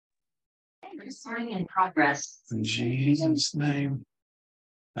Recording in progress. In Jesus' name.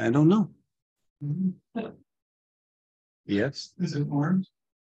 I don't know. Yes. Is it orange?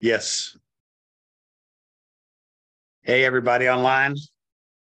 Yes. Hey, everybody online.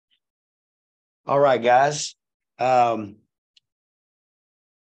 All right, guys.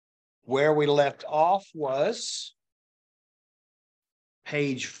 Where we left off was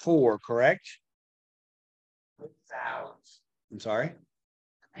page 4, correct? I'm sorry.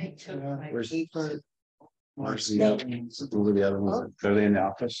 I took my Where's the other ones? Where are the other ones? Are they in the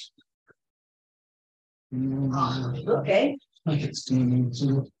office? Okay.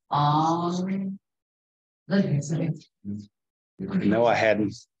 No, I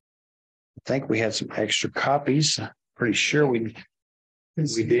hadn't. I think we had some extra copies. Pretty sure we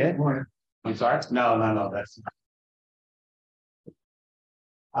did. I'm sorry. No. That's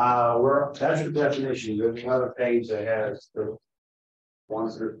that's the definition. There's another page that has the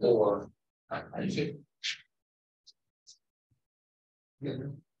 1 through 4. I see.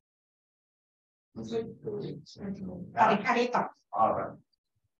 All right.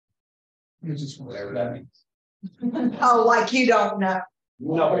 Just Whatever that means. Oh, like you don't know.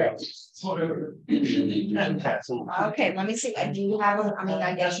 No. Okay, let me see. Do you have them? I mean,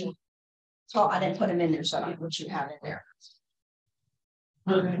 I guess you. So I didn't put them in there, so I don't know what you have in there.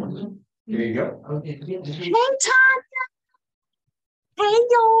 There you go. Hey, Todd. Hey,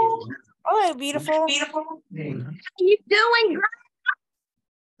 y'all. Oh, beautiful. Beautiful. How you doing?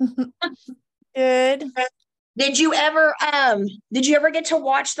 Good. Did you ever get to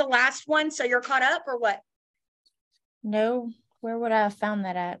watch the last one? So you're caught up or what? No, where would I have found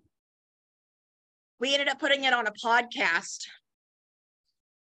that at? We ended up putting it on a podcast.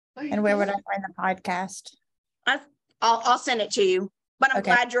 And where would I find the podcast? I'll send it to you. But I'm Okay.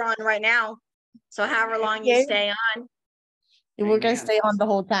 glad you're on right now. So however long you stay on. We're going to stay on the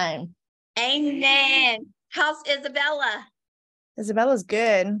whole time. Amen. How's Isabella? Isabella's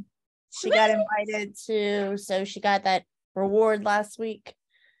good. She got invited to, so she got that reward last week.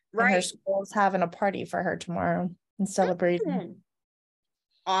 And her Right. school's having a party for her tomorrow and celebrating.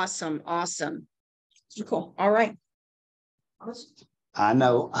 Awesome. Cool. All right. I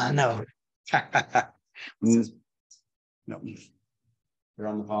know. No, they're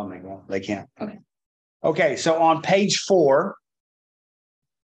on the phone. They can't. Okay. So on page 4,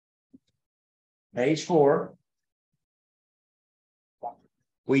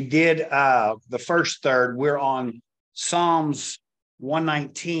 we did the first third. We're on Psalms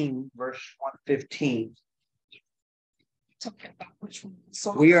 119, verse 115.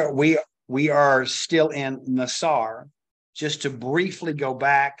 We are still in Nasar. Just to briefly go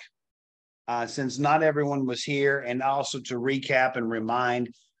back, since not everyone was here, and also to recap and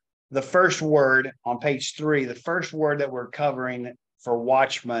remind, the first word on page 3, the first word that we're covering for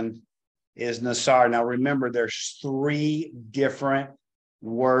Watchmen is Nasar. Now remember, there's 3 different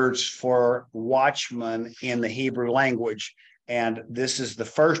words for watchman in the Hebrew language, and this is the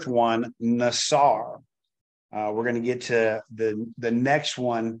first one, Nasar. We're going to get to the next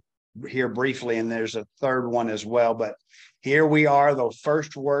one here briefly, and there's a third one as well, but here we are. The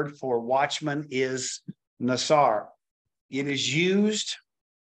first word for watchman is Nasar. It is used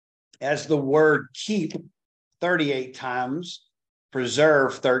as the word keep 38 times,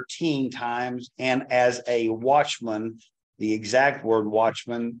 preserve 13 times, and as a watchman, the exact word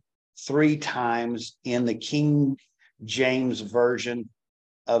watchman, 3 times in the King James Version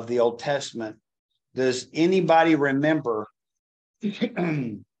of the Old Testament. Does anybody remember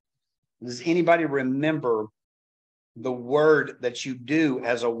the word that you do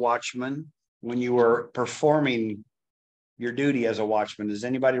as a watchman when you were performing your duty as a watchman? Does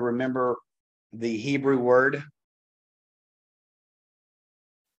anybody remember the Hebrew word?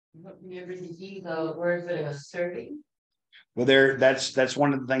 Remember the word that it was serving? Well, that's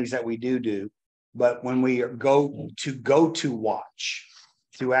one of the things that we do. But when we go to watch,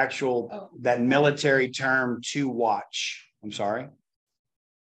 to actual that military term, to watch. I'm sorry.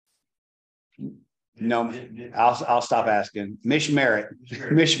 No, I'll stop asking. Mishmerit.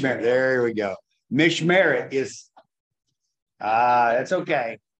 There we go. Mishmerit is that's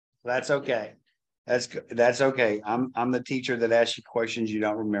okay. That's okay. That's okay. I'm the teacher that asks you questions you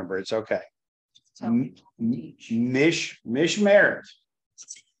don't remember. It's okay. Mishmerit.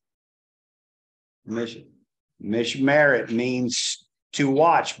 Mishmerit means to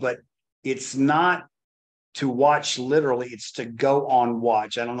watch, but it's not to watch literally. It's to go on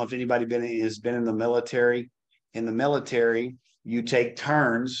watch. I don't know if anybody has been in the military. In the military, you take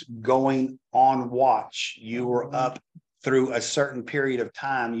turns going on watch. You were up through a certain period of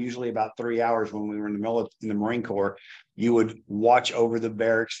time, usually about 3 hours when we were in the Marine Corps, you would watch over the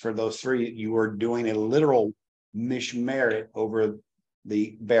barracks for those 3. You were doing a literal mishmerit over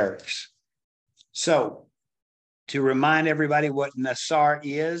the barracks. So to remind everybody what Nasar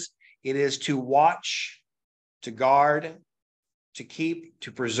is, it is to watch, to guard, to keep,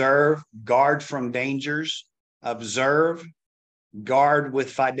 to preserve, guard from dangers, observe, guard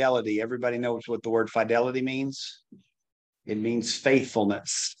with fidelity. Everybody knows what the word fidelity means. It means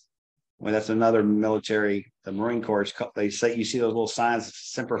faithfulness. Well, that's another military, the Marine Corps, they say, you see those little signs,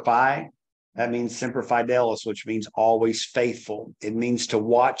 Semper Fi. That means Semper Fidelis, which means always faithful. It means to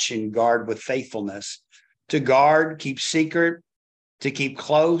watch and guard with faithfulness. To guard, keep secret, to keep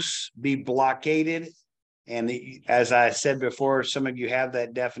close, be blockaded. And as I said before, some of you have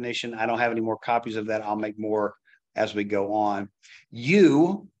that definition. I don't have any more copies of that. I'll make more as we go on.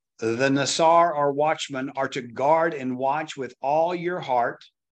 You, the Nasar or watchman, are to guard and watch with all your heart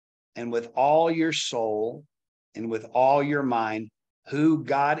and with all your soul and with all your mind who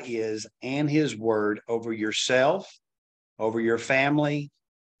God is and his word over yourself, over your family,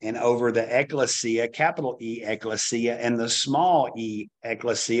 and over the ecclesia, capital E ecclesia, and the small e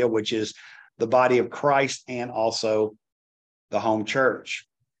ecclesia, which is the body of Christ and also the home church.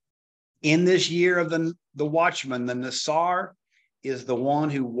 In this year of the watchman, the Nasar is the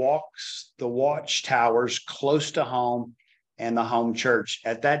one who walks the watchtowers close to home and the home church.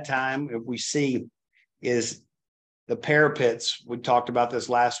 At that time, if we see is the parapets, we talked about this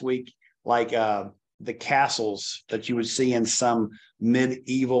last week, like the castles that you would see in some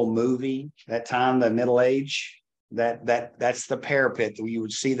medieval movie, that time, the Middle Age, that's the parapet that you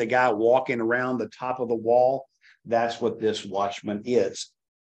would see the guy walking around the top of the wall. That's what this watchman is.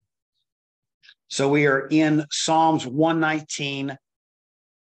 So we are in Psalms 119,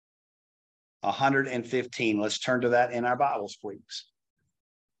 115. Let's turn to that in our Bibles, please.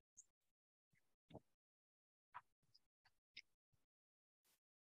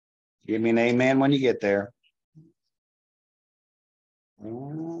 Give me an amen when you get there.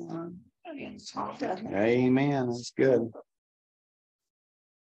 Amen. That's good.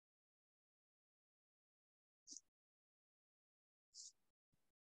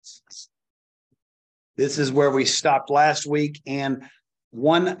 This is where we stopped last week, and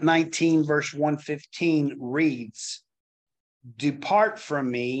 119 verse 115 reads, "Depart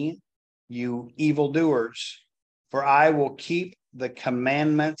from me, you evildoers, for I will keep the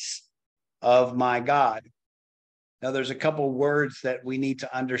commandments of my God." Now, there's a couple of words that we need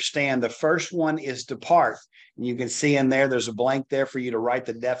to understand. The first one is depart. And you can see in there, there's a blank there for you to write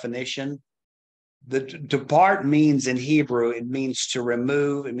the definition. The depart means in Hebrew, it means to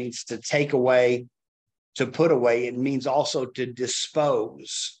remove, it means to take away, to put away. It means also to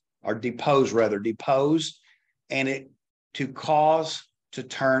dispose, or depose rather, depose, and it to cause to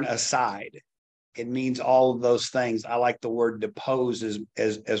turn aside. It means all of those things. I like the word depose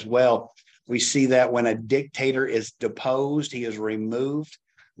as well. We see that when a dictator is deposed, he is removed.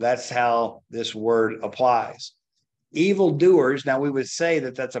 That's how this word applies. Evildoers, now we would say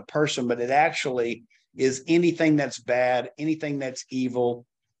that that's a person, but it actually is anything that's bad, anything that's evil,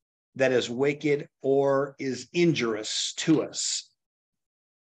 that is wicked, or is injurious to us.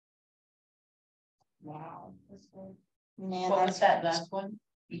 Wow. Man, what was that last one?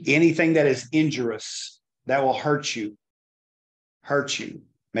 Anything that is injurious, that will hurt you. Hurt you.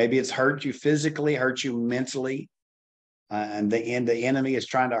 Maybe it's hurt you physically, hurt you mentally. And the enemy is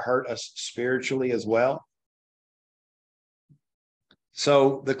trying to hurt us spiritually as well.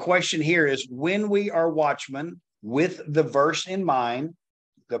 So the question here is, when we are watchmen, with the verse in mind,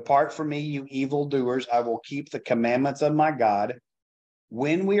 depart from me, you evildoers, I will keep the commandments of my God.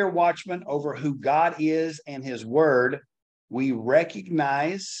 When we are watchmen over who God is and his word, we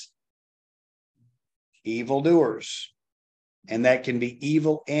recognize evildoers. And that can be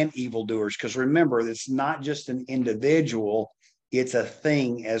evil and evildoers. Because remember, it's not just an individual, it's a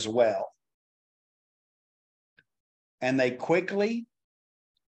thing as well. And they quickly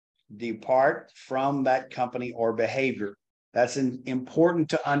depart from that company or behavior. That's important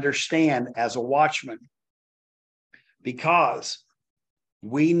to understand as a watchman, because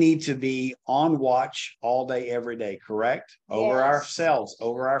we need to be on watch all day, every day, correct? Over Yes. ourselves,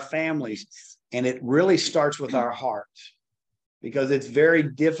 over our families. And it really starts with our heart, because it's very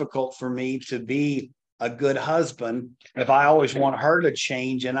difficult for me to be a good husband if I always want her to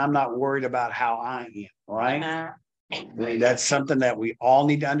change and I'm not worried about how I am, right? That's something that we all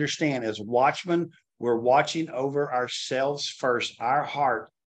need to understand. As watchmen, we're watching over ourselves first, our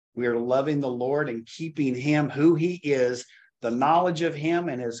heart. We are loving the Lord and keeping him who he is, the knowledge of him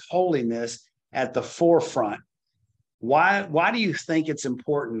and his holiness at the forefront. Why do you think it's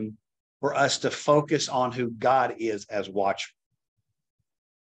important for us to focus on who God is as watchmen?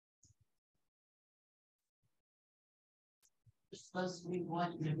 Supposed to be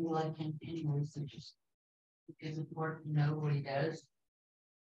wanting to be like him anyway, so just it's important to know what he does.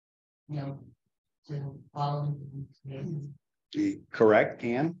 You know, to follow him. Correct,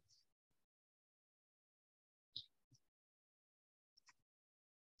 Ann?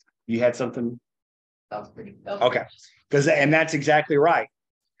 You had something? That's pretty. Okay. And that's exactly right.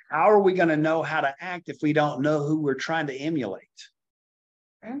 How are we going to know how to act if we don't know who we're trying to emulate?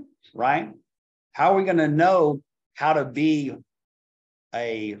 Right? How are we going to know how to be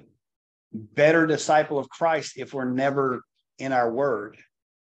a better disciple of Christ if we're never in our word?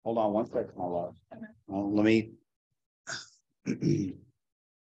 Hold on one second, my love. Let me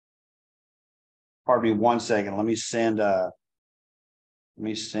pardon me 1 second. Let me send the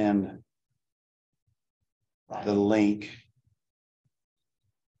link.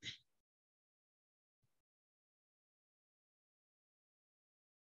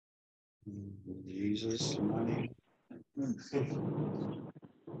 Jesus, my name.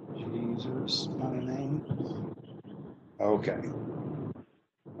 Jesus, my name. Okay.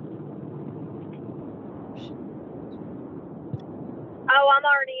 Oh, I'm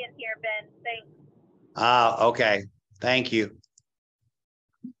already in here, Ben. Thanks. Okay. Thank you.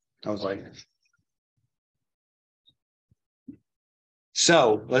 I was like,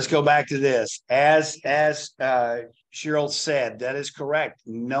 so let's go back to this. As Cheryl said, that is correct.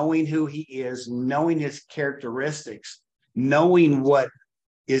 Knowing who he is, knowing his characteristics, knowing what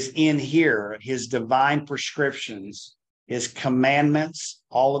is in here, his divine prescriptions, his commandments,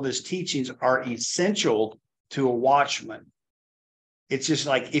 all of his teachings are essential to a watchman. It's just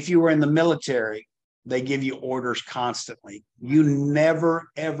like if you were in the military, they give you orders constantly. You never,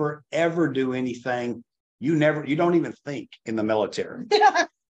 ever, ever do anything. You don't even think in the military.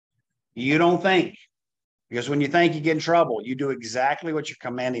 You don't think, because when you think, you get in trouble. You do exactly what your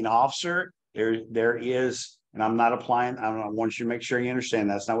commanding officer. There is, and I'm not applying. I want you to make sure you understand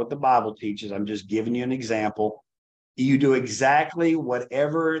that's not what the Bible teaches. I'm just giving you an example. You do exactly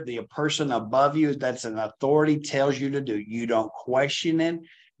whatever the person above you that's an authority tells you to do. You don't question it.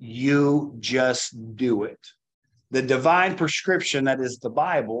 You just do it. The divine prescription that is the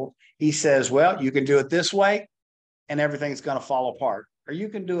Bible, he says, well, you can do it this way and everything's going to fall apart. Or you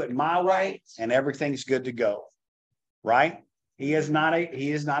can do it my way and everything's good to go. Right? He is not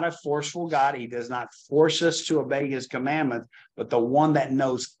a forceful God. He does not force us to obey his commandments, but the one that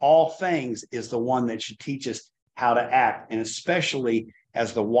knows all things is the one that should teach us how to act. And especially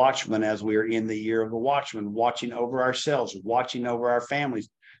as the watchman, as we are in the year of the watchman, watching over ourselves, watching over our families.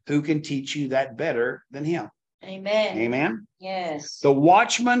 Who can teach you that better than him? Amen. Amen. Yes. The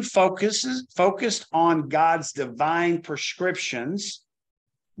watchman focused on God's divine prescriptions,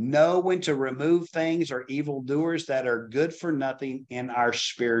 know when to remove things or evildoers that are good for nothing in our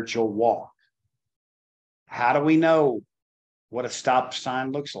spiritual walk. How do we know what a stop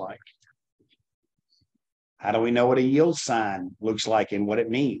sign looks like? How do we know what a yield sign looks like and what it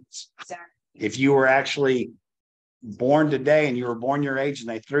means? Exactly. If you were actually born today and you were born your age and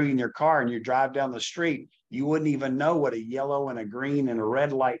they threw you in your car and you drive down the street, you wouldn't even know what a yellow and a green and a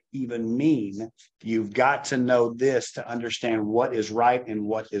red light even mean. You've got to know this to understand what is right and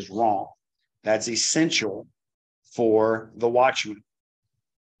what is wrong. That's essential for the watchman.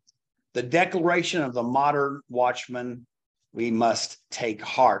 The declaration of the modern watchman: we must take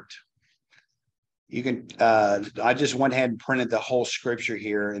heart. You can, I just went ahead and printed the whole scripture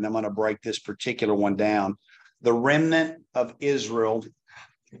here, and I'm going to break this particular one down. The remnant of Israel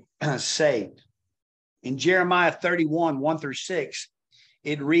saved. In Jeremiah 31, 1-6,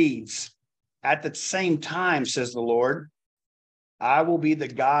 it reads, at the same time, says the Lord, I will be the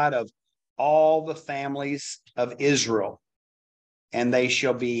God of all the families of Israel, and they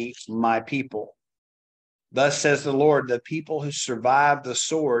shall be my people. Thus says the Lord, the people who survived the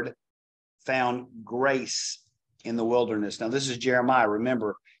sword found grace in the wilderness. Now, this is Jeremiah.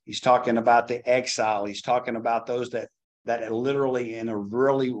 Remember, he's talking about the exile. He's talking about those that literally, in a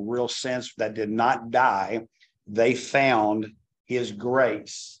really real sense, that did not die. They found his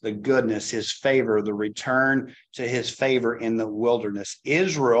grace, the goodness, his favor, the return to his favor in the wilderness.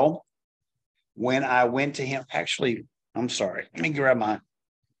 Israel, when I went to him, actually, I'm sorry, let me grab my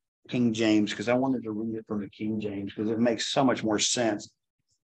King James, because I wanted to read it from the King James because it makes so much more sense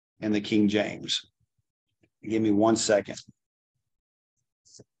in the King James. Give me 1 second.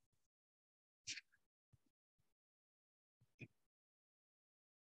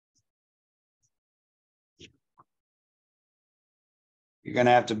 You're going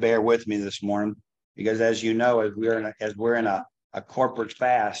to have to bear with me this morning. because as you know, as we're in a corporate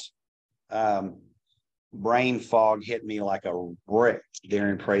fast, brain fog hit me like a brick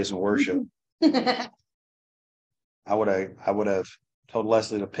during praise and worship. I would have told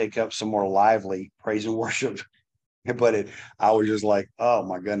Leslie to pick up some more lively praise and worship, but I was just like, oh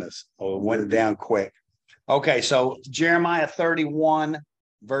my goodness, it went down quick. Okay, so Jeremiah 31,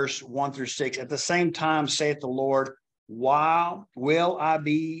 verse 1 through 6. At the same time, saith the Lord, while will I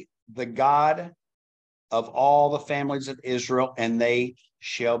be the God of all the families of Israel, and they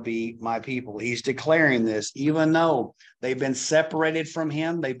shall be my people. He's declaring this, even though they've been separated from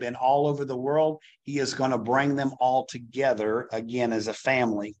him, they've been all over the world. He is going to bring them all together again as a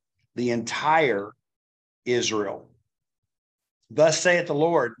family, the entire Israel. Thus saith the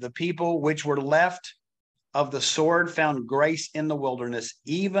Lord, the people which were left of the sword found grace in the wilderness,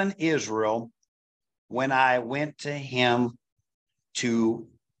 even Israel, when I went to him to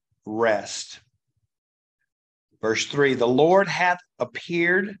rest. Verse 3, the Lord hath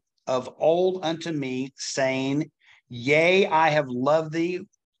appeared of old unto me, saying, yea, I have loved thee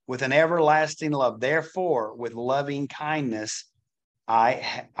with an everlasting love. Therefore, with loving kindness,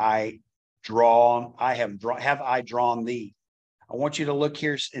 have I drawn thee. I want you to look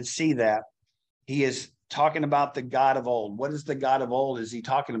here and see that. He is talking about the God of old. What is the God of old is he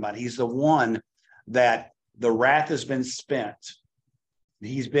talking about? He's the one that the wrath has been spent.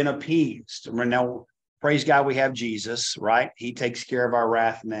 He's been appeased. Now, praise God, we have Jesus, right? He takes care of our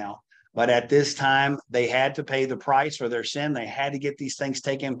wrath now. But at this time, they had to pay the price for their sin. They had to get these things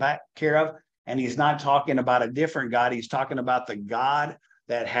taken care of. And he's not talking about a different God. He's talking about the God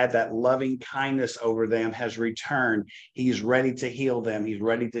that had that loving kindness over them has returned. He's ready to heal them. He's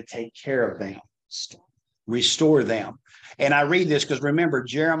ready to take care of them, restore them. And I read this because remember,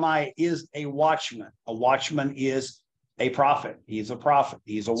 Jeremiah is a watchman. A watchman is a prophet. He's a prophet.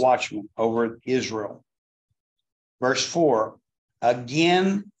 He's a watchman over Israel. Verse 4,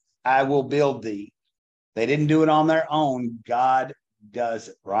 again, I will build thee. They didn't do it on their own. God does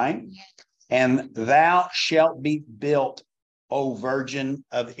it, right? And thou shalt be built, O virgin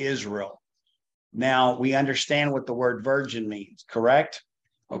of Israel. Now, we understand what the word virgin means, correct?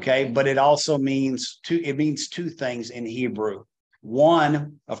 Okay, but it also means two things in Hebrew.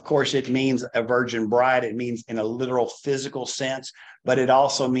 One, of course, it means a virgin bride. It means in a literal physical sense, but it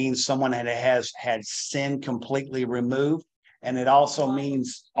also means someone that has had sin completely removed. And it also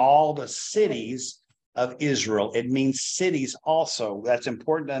means all the cities of Israel. It means cities also. That's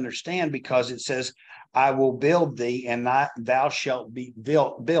important to understand because it says, I will build thee and thou shalt be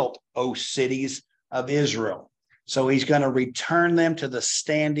built, O cities of Israel. So he's going to return them to the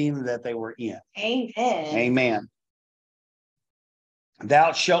standing that they were in. Amen. Amen.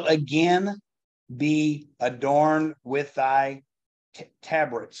 Thou shalt again be adorned with thy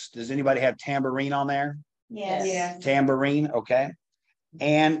tabrets. Does anybody have tambourine on there? Yes. Yeah. Tambourine, okay.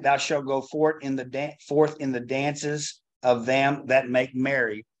 And thou shalt go forth in the dances of them that make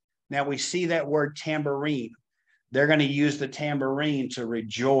merry. Now we see that word tambourine. They're going to use the tambourine to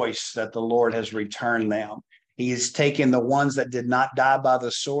rejoice that the Lord has returned them. He's taken the ones that did not die by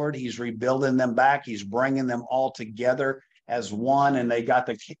the sword. He's rebuilding them back. He's bringing them all together as one. And they got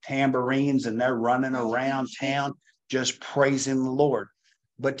the tambourines and they're running around town just praising the Lord.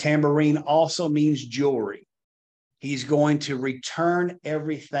 But tambourine also means jewelry. He's going to return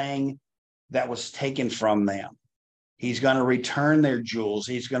everything that was taken from them. He's going to return their jewels.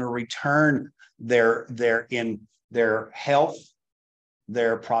 He's going to return their health,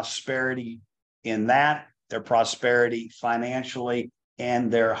 their prosperity in that, their prosperity financially,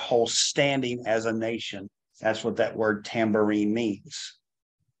 and their whole standing as a nation. That's what that word tambourine means.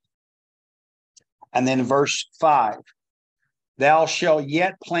 And then verse 5, thou shalt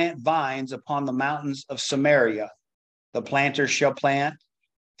yet plant vines upon the mountains of Samaria. The planters shall plant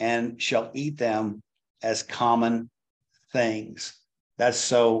and shall eat them as common things. That's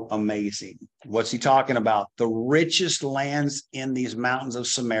so amazing. What's he talking about? The richest lands in these mountains of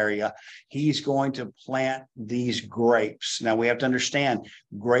Samaria. He's going to plant these grapes. Now we have to understand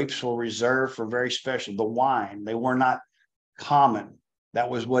grapes were reserved for very special. The wine, they were not common. That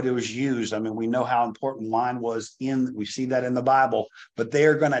was what it was used. I mean, we know how important wine was we see that in the Bible, but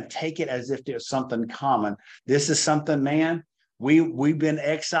they're going to take it as if it's something common. This is something, man, we've been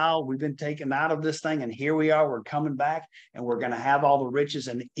exiled. We've been taken out of this thing. And here we are, we're coming back and we're going to have all the riches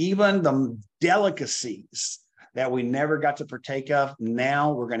and even the delicacies that we never got to partake of.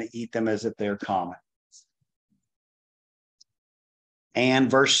 Now we're going to eat them as if they're common.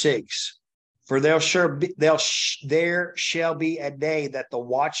 And verse 6, for there shall be a day that the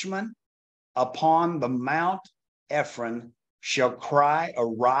watchman upon the Mount Ephraim shall cry,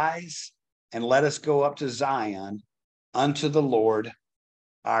 arise, and let us go up to Zion unto the Lord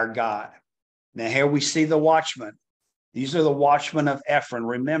our God. Now here we see the watchmen. These are the watchmen of Ephraim.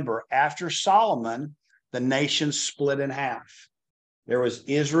 Remember, after Solomon, the nation split in half. There was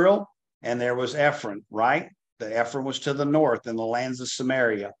Israel and there was Ephraim, right? The Ephraim was to the north in the lands of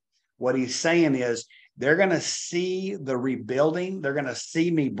Samaria. What he's saying is they're going to see the rebuilding. They're going to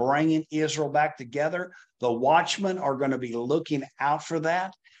see me bringing Israel back together. The watchmen are going to be looking out for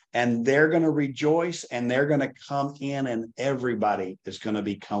that, and they're going to rejoice, and they're going to come in, and everybody is going to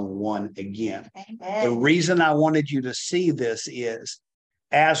become one again. Amen. The reason I wanted you to see this is,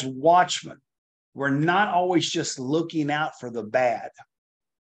 as watchmen, we're not always just looking out for the bad.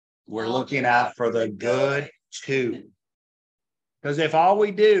 We're looking out for the good too. Because if all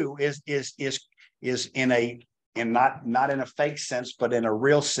we do is not in a fake sense, but in a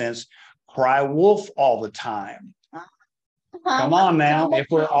real sense, cry wolf all the time. Come on now. If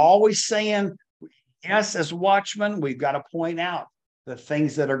we're always saying yes, as watchmen, we've got to point out the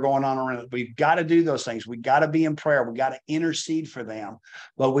things that are going on around. We've got to do those things. We've got to be in prayer. We got to intercede for them.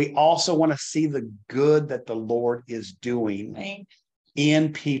 But we also want to see the good that the Lord is doing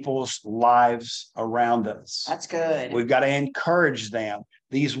in people's lives around us. That's good. We've got to encourage them.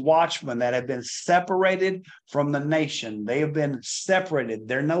 These watchmen that have been separated from the nation, they have been separated.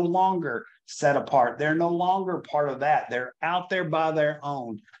 They're no longer set apart. They're no longer part of that. They're out there by their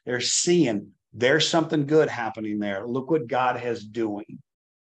own. They're seeing there's something good happening there. Look what God is doing.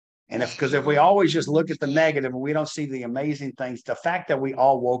 And because if we always just look at the negative and we don't see the amazing things, the fact that we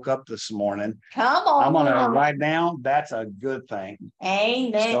all woke up this morning, Come on. I'm gonna right now, that's a good thing.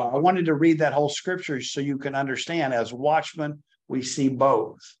 Amen. So I wanted to read that whole scripture so you can understand, as watchmen, we see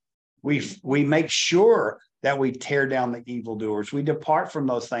both. We make sure that we tear down the evildoers. We depart from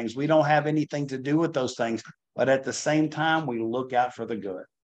those things. We don't have anything to do with those things, but at the same time, we look out for the good.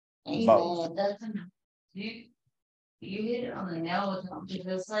 Both. You hit it on the nail with them,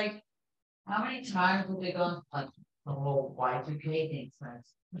 because like, how many times have we gone like the whole Y2K thing,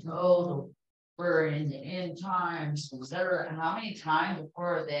 we're in the end times, etc. How many times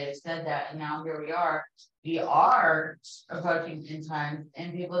before they've said that, and now here we are approaching end times,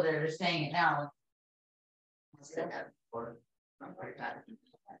 and people that are saying it now. I said that before.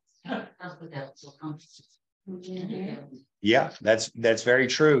 Yeah, that's very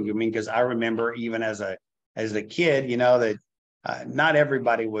true. I mean, because I remember even as a kid, you know, that not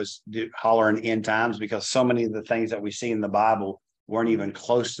everybody was hollering end times, because so many of the things that we see in the Bible weren't even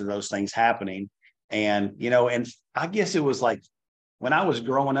close to those things happening. And, you know, and I guess it was like when I was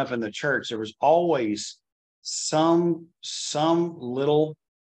growing up in the church, there was always some little,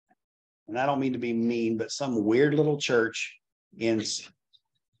 and I don't mean to be mean, but some weird little church in,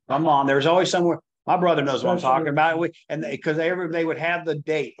 come on, there's always somewhere. My brother knows what I'm talking about. And because they would have the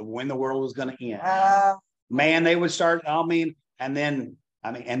date of when the world was going to end. Man, they would start, and then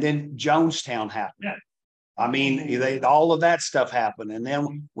Jonestown happened. I mean, all of that stuff happened. And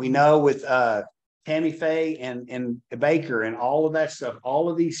then we know with Tammy Faye and Baker and all of that stuff, all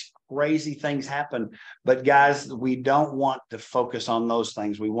of these crazy things happen. But guys, we don't want to focus on those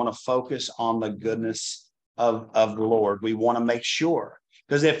things. We want to focus on the goodness of the Lord. We want to make sure.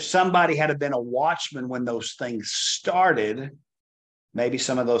 Because if somebody had been a watchman when those things started, maybe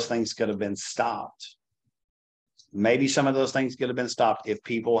some of those things could have been stopped. Maybe some of those things could have been stopped if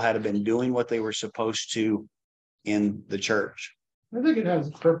people had been doing what they were supposed to in the church. I think it has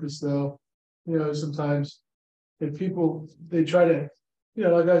a purpose, though. You know, sometimes if people, they try to, you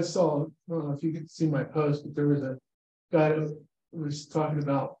know, like I saw, I don't know if you could see my post, but there was a guy that was talking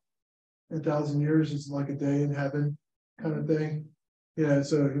about 1,000 years is like a day in heaven kind of thing. Yeah,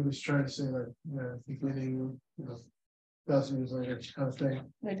 so he was trying to say like, you know, beginning, you know, 1,000 years later kind of thing.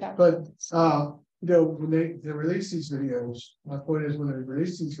 But you know, when they release these videos, my point is when they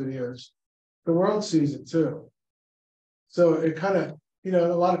release these videos, the world sees it too. So it kind of, you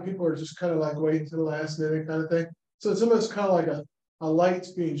know, a lot of people are just kind of like waiting to the last minute kind of thing. So it's almost kind of like a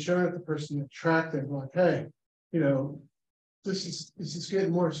light's being shown at the person to attract them, like, hey, you know, this is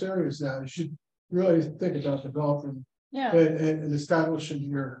getting more serious now. You should really think about developing and establishing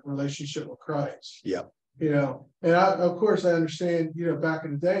your relationship with Christ. Yeah. You know, and of course I understand, you know, back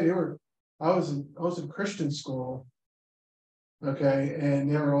in the day I was in Christian school, okay,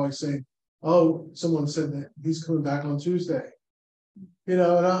 and they were always saying, oh, someone said that he's coming back on Tuesday. You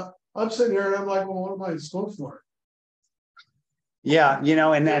know, and I'm sitting here and I'm like, well, what am I supposed for? Yeah, you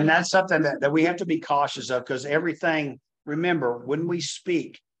know, and that's something that we have to be cautious of, because everything, remember, when we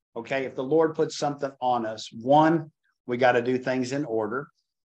speak, okay, if the Lord puts something on us, one, we got to do things in order,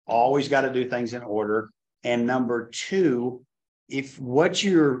 always got to do things in order. And number two if what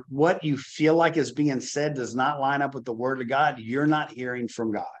you feel like is being said does not line up with the word of God, you're not hearing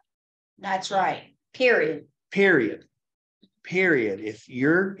from God. That's right. Period. Period.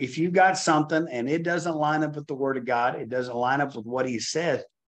 If you've got something and it doesn't line up with the word of God, it doesn't line up with what he said,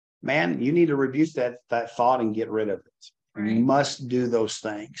 man, you need to rebuke that thought and get rid of it. Right. You must do those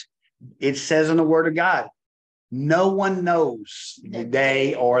things. It says in the word of God, no one knows the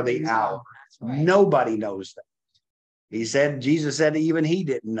day or the hour. Right. Nobody knows that. Jesus said even he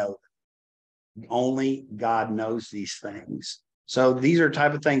didn't know that. Only God knows these things. So these are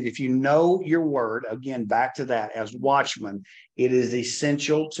type of things. If you know your word, again, back to that, as watchmen, it is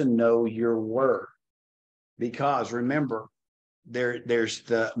essential to know your word. Because remember, there's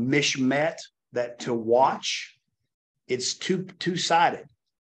the mishmet, that to watch, it's two-sided.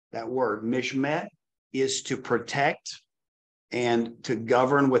 That word mishmet is to protect and to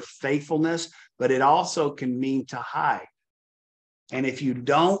govern with faithfulness, but it also can mean to hide. And if you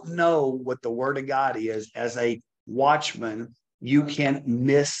don't know what the word of God is as a watchman, you can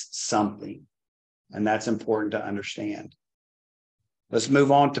miss something. And that's important to understand. Let's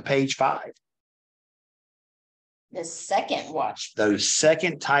move on to page 5. The second watch. The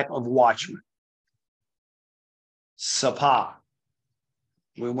second type of watchman. Sapa.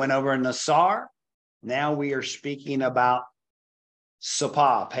 We went over Nasar. Now we are speaking about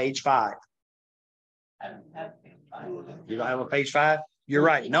Sapa, page 5. You don't have a page 5? You're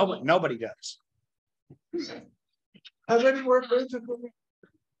right. Nobody does. Have any more friends?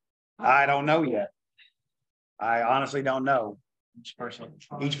 I don't know yet. I honestly don't know.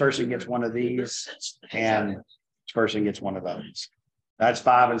 Each person gets one of these, and each person gets one of those. That's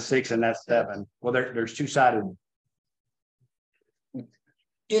 5 and 6, and that's 7. Well, there's two-sided.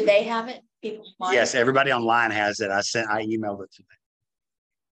 Do they have it? People online? Yes, everybody online has it. I emailed it to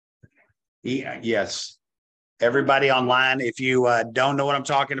them. Yes. Everybody online, if you don't know what I'm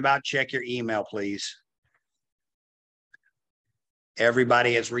talking about, check your email, please.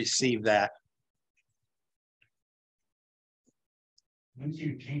 Everybody has received that.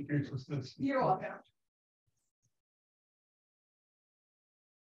 You're welcome.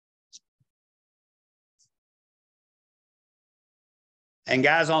 And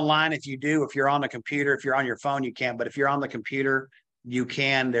guys online, if you're on the computer, if you're on your phone, you can't. But if you're on the computer, you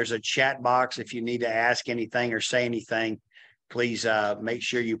can. There's a chat box. If you need to ask anything or say anything, please make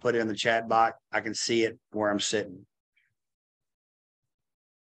sure you put it in the chat box. I can see it where I'm sitting.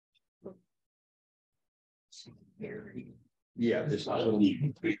 Yeah, this. Thank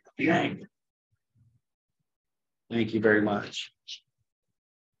you very much.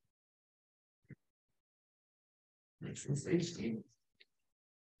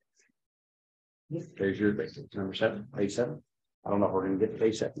 There's your number 7, page 7. I don't know if we're going to get to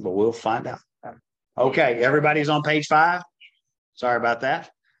page 7, but we'll find out. Okay, everybody's on page 5. Sorry about that.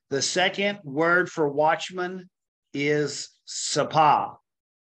 The second word for watchman is sapa.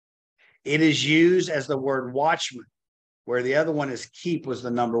 It is used as the word watchman, where the other one is keep was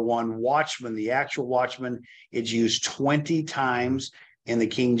the number 1. Watchman, the actual watchman, it's used 20 times in the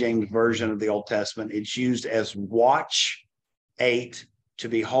King James Version of the Old Testament. It's used as watch, 8, to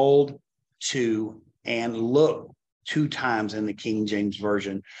behold, 2, and look 2 times in the King James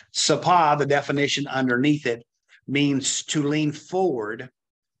Version. Sapa, the definition underneath it, means to lean forward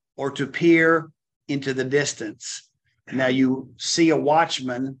or to peer into the distance. Now you see a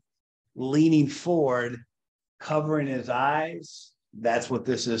watchman leaning forward, covering his eyes. That's what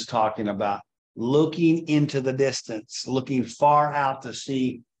this is talking about. Looking into the distance, looking far out to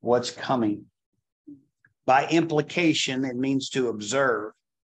see what's coming. By implication, it means to observe.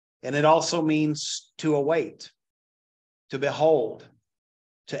 And it also means to await, to behold,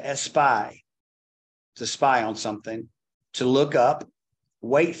 to espy, to spy on something, to look up,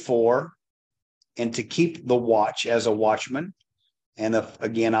 wait for, and to keep the watch as a watchman. And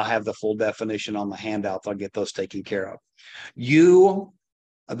again, I'll have the full definition on the handouts. I'll get those taken care of. You,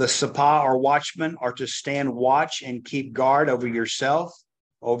 the sapa or watchman, are to stand watch and keep guard over yourself,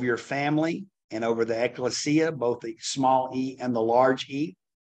 over your family, and over the ecclesia, both the small e and the large e.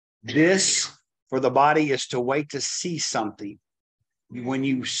 This for the body is to wait to see something. When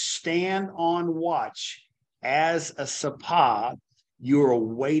you stand on watch as a sapa, you are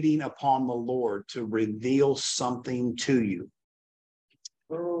waiting upon the Lord to reveal something to you.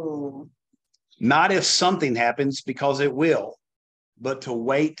 Ooh. Not if something happens, because it will, but to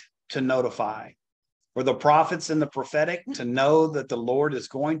wait to notify. For the prophets and the prophetic to know that the Lord is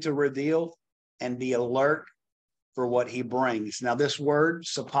going to reveal and be alert for what he brings. Now, this word,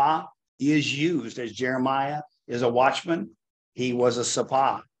 sapa, is used as Jeremiah is a watchman. He was a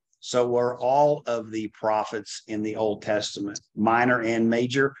sapa. So were all of the prophets in the Old Testament, minor and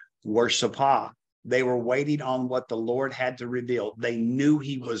major, were Sapah. They were waiting on what the Lord had to reveal. They knew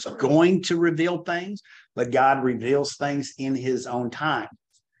he was going to reveal things, but God reveals things in his own time.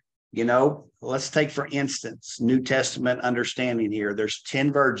 You know, let's take, for instance, New Testament understanding here. There's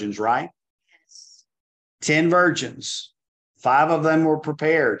 10 virgins, right? 10 virgins. 5 of them were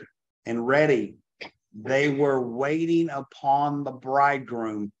prepared and ready. They were waiting upon the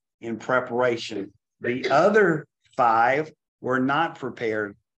bridegroom in preparation. The other 5 were not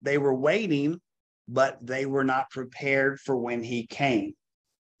prepared. They were waiting, but they were not prepared for when he came.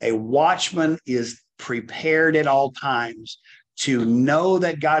 A watchman is prepared at all times to know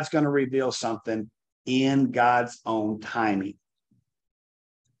that God's going to reveal something in God's own timing.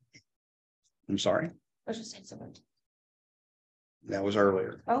 I'm sorry. I was just saying something. That was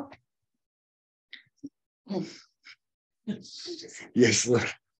earlier. Oh. Yes, look.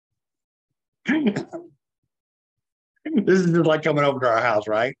 This is just like coming over to our house,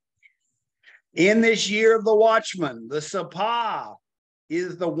 right? In this year of the watchman, the Sapah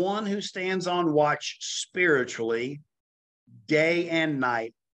is the one who stands on watch spiritually, day and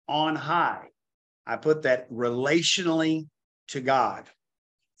night on high. I put that relationally to God.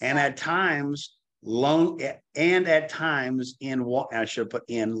 And at times, I should put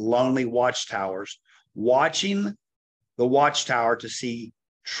in lonely watchtowers, watching the watchtower to see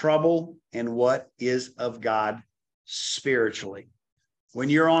trouble and what is of God spiritually. When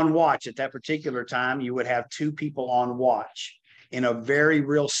you're on watch at that particular time, you would have 2 people on watch. In a very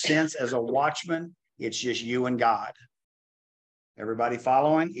real sense, as a watchman, it's just you and God. Everybody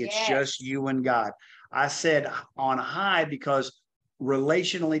following? It's Yes. just you and God. I said on high because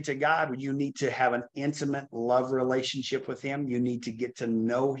relationally to God, you need to have an intimate love relationship with him. You need to get to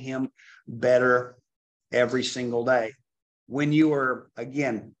know him better every single day. When you are,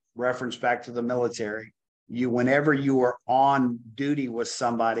 again, reference back to the military, whenever you are on duty with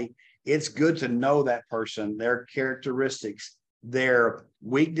somebody, it's good to know that person, their characteristics, their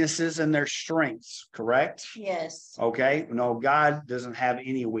weaknesses and their strengths, correct? Yes. Okay. No, God doesn't have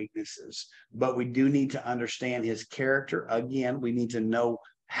any weaknesses, but we do need to understand his character. Again, we need to know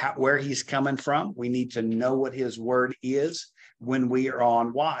where he's coming from. We need to know what his word is when we are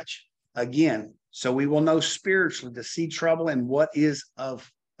on watch. Again, so we will know spiritually to see trouble and what is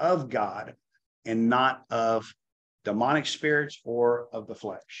of God and not of demonic spirits or of the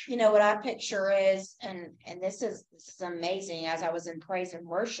flesh. You know what I picture is, and this is amazing. As I was in praise and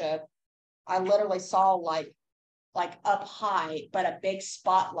worship, I literally saw like up high, but a big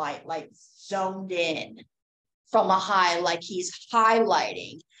spotlight like zoned in from a high, like he's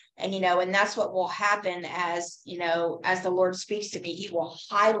highlighting. And, and that's what will happen as the Lord speaks to me, he will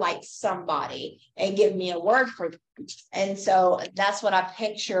highlight somebody and give me a word for them. And so that's what I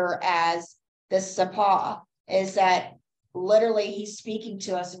picture as this Sapah, is that literally he's speaking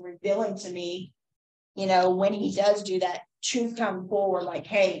to us and revealing to me, when he does do that, to come forward, like,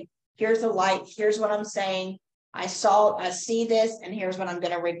 hey, here's the light, here's what I'm saying. I see this, and here's what I'm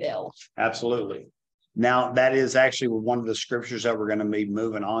going to reveal. Absolutely. Now, that is actually one of the scriptures that we're going to be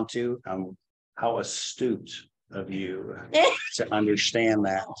moving on to. How astute of you to understand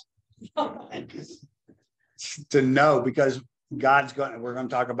that. To know, because we're going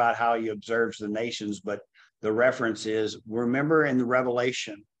to talk about how he observes the nations, but the reference is, remember in the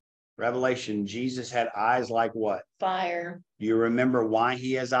Revelation, Jesus had eyes like what? Fire. You remember why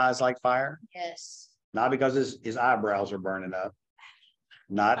he has eyes like fire? Yes. Not because his eyebrows are burning up.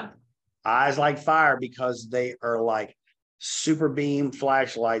 Not eyes like fire, because they are like super beam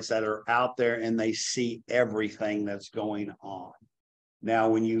flashlights that are out there and they see everything that's going on. Now,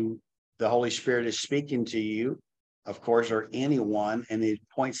 when the Holy Spirit is speaking to you, of course, or anyone, and it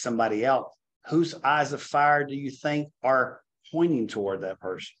points somebody else, whose eyes of fire do you think are pointing toward that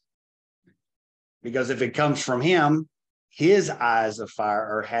person? Because if it comes from him, his eyes of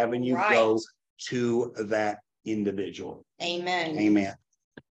fire are having you go to that individual. Amen. Amen.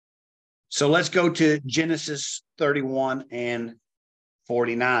 So let's go to Genesis 31 and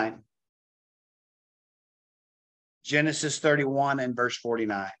 49. Genesis 31 and verse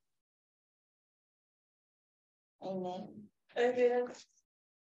 49. Amen.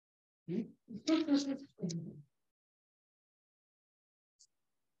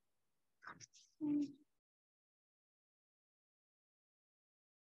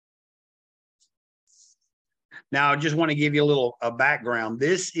 Now, I just want to give you a background.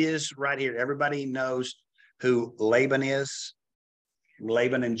 This is right here. Everybody knows who Laban is.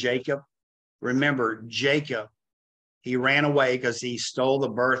 Laban and Jacob. Remember, Jacob, he ran away because he stole the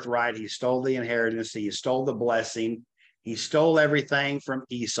birthright. He stole the inheritance. He stole the blessing. He stole everything from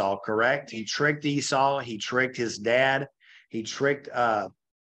Esau, correct? He tricked Esau. He tricked his dad. He tricked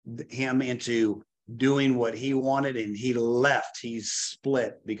him into doing what he wanted, and he left. He's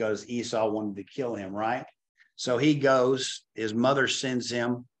split because Esau wanted to kill him, right? So he goes, his mother sends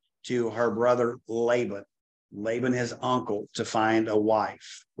him to her brother Laban, his uncle, to find a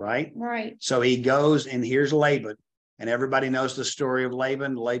wife, right? Right. So he goes, and here's Laban, and everybody knows the story of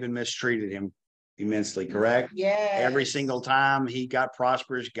Laban. Laban mistreated him immensely, correct? Yeah. Every single time he got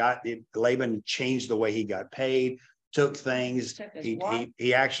prosperous, Laban changed the way he got paid, took things.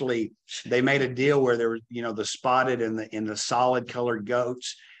 He actually, they made a deal where there was, the spotted and the solid colored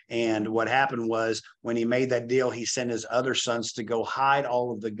goats. And what happened was, when he made that deal, he sent his other sons to go hide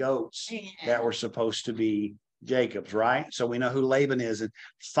all of the goats that were supposed to be Jacob's, right? So we know who Laban is. And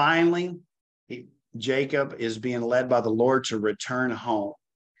finally, Jacob is being led by the Lord to return home.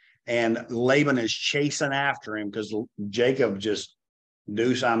 And Laban is chasing after him because Jacob just,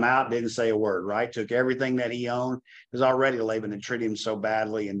 deuce, I'm out, didn't say a word, right? Took everything that he owned. Because already Laban had treated him so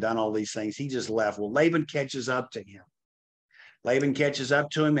badly and done all these things. He just left. Well, Laban catches up to him.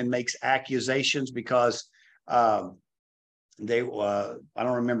 And makes accusations because I don't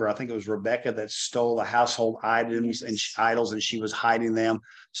remember, I think it was Rebecca that stole the household items and idols, and she was hiding them.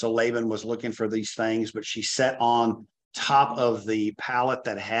 So Laban was looking for these things, but she sat on top of the pallet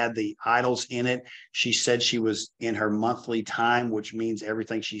that had the idols in it. She said she was in her monthly time, which means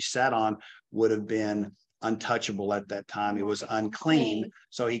everything she sat on would have been untouchable at that time. It was unclean,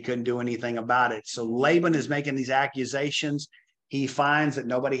 so he couldn't do anything about it. So Laban is making these accusations. He finds that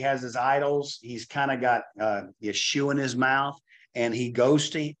nobody has his idols. He's kind of got a shoe in his mouth, and he goes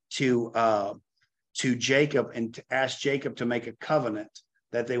to Jacob and to ask Jacob to make a covenant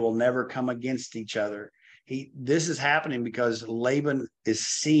that they will never come against each other. This is happening because Laban is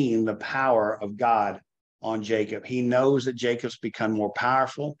seeing the power of God on Jacob. He knows that Jacob's become more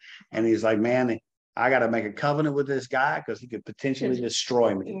powerful, and he's like, man, I got to make a covenant with this guy because he could potentially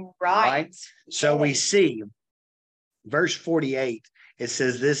destroy me. Right. So we see verse 48, it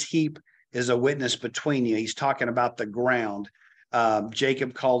says, this heap is a witness between you. He's talking about the ground.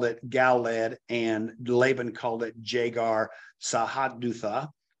 Jacob called it Galed, and Laban called it Jagar Sahadutha,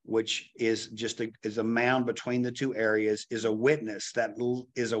 which is just a mound between the two areas, is a witness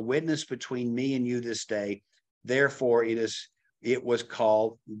between me and you this day. Therefore, it was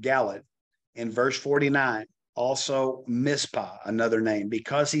called Galed. In verse 49, also Mizpah, another name,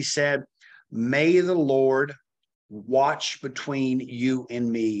 because he said, may the Lord watch between you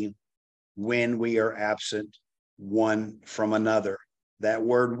and me when we are absent one from another. That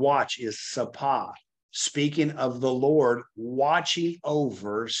word watch is sapah, speaking of the Lord watching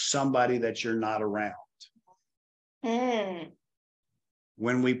over somebody that you're not around.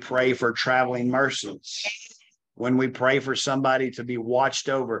 When we pray for traveling mercies, when we pray for somebody to be watched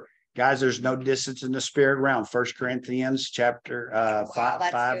over, guys, there's no distance in the spirit realm. 1 Corinthians chapter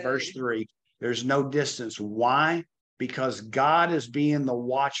 5 verse 3. There's no distance. Why? Because God is being the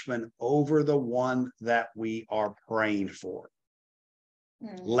watchman over the one that we are praying for.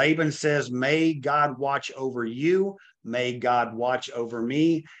 Laban says, may God watch over you. May God watch over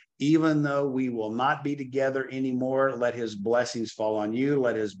me. Even though we will not be together anymore, let his blessings fall on you.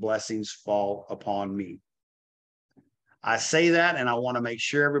 Let his blessings fall upon me. I say that, and I want to make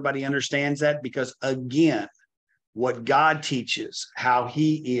sure everybody understands that, because again, what God teaches, how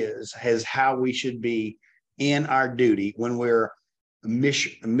he is how we should be in our duty when we're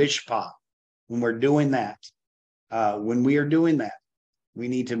mishpah, when we're doing that. When we are doing that, we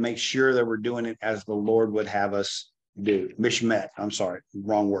need to make sure that we're doing it as the Lord would have us do. Mishmet, I'm sorry,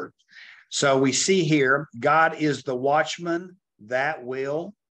 wrong word. So we see here, God is the watchman that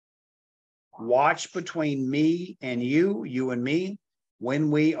will watch between me and you and me, when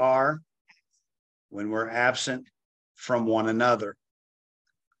we're absent from one another.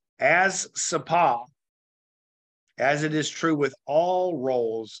 As sapah, as it is true with all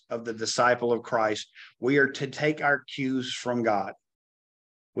roles of the disciple of Christ, we are to take our cues from God.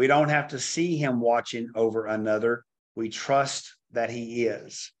 We don't have to see him watching over another. We trust that he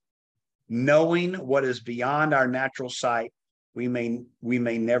is. Knowing what is beyond our natural sight, we may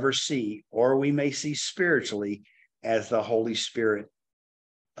never see, or we may see spiritually as the Holy Spirit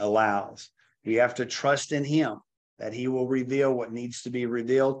allows. We have to trust in him that he will reveal what needs to be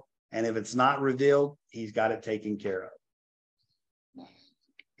revealed. And if it's not revealed, he's got it taken care of.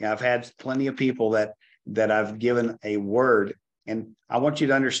 Yeah, I've had plenty of people that I've given a word. And I want you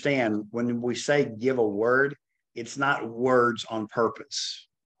to understand, when we say give a word, it's not words on purpose.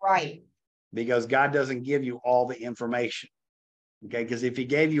 Right. Because God doesn't give you all the information. Okay, because if he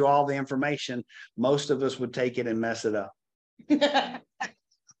gave you all the information, most of us would take it and mess it up.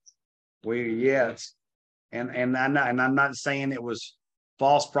 Yes. And I'm not saying it was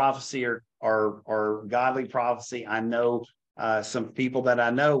false prophecy or godly prophecy. I know some people that I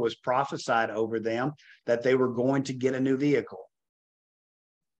know was prophesied over them that they were going to get a new vehicle.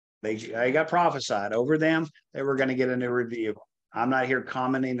 They got prophesied over them. They were going to get a new vehicle. I'm not here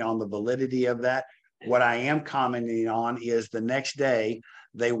commenting on the validity of that. What I am commenting on is the next day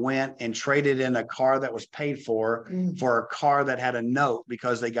they went and traded in a car that was paid for a car that had a note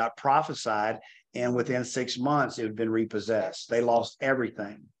because they got prophesied, and within 6 months it had been repossessed. They lost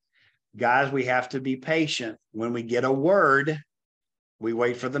everything. Guys, we have to be patient. When we get a word, we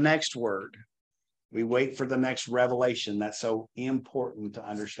wait for the next word. We wait for the next revelation. That's so important to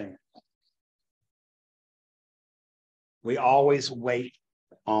understand. We always wait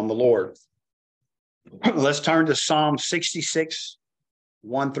on the Lord. Let's turn to Psalm 66,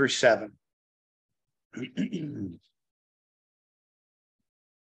 1 through 7.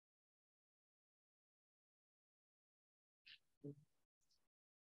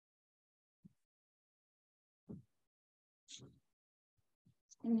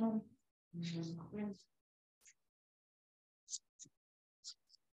 Mm-hmm.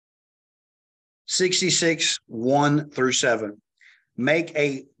 66, 1 through 7. Make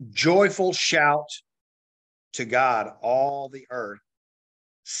a joyful shout to God, all the earth.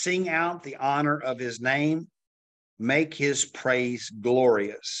 Sing out the honor of his name. Make his praise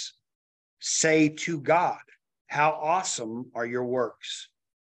glorious. Say to God, how awesome are your works.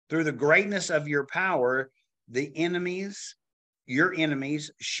 Through the greatness of your power, your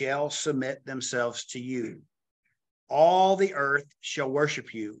enemies shall submit themselves to you. All the earth shall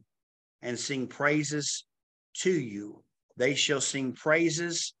worship you and sing praises to you. They shall sing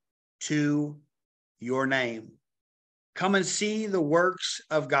praises to your name. Come and see the works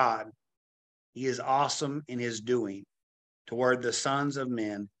of God. He is awesome in his doing toward the sons of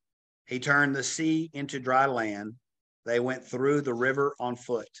men. He turned the sea into dry land. They went through the river on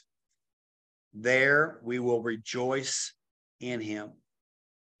foot. There we will rejoice in him.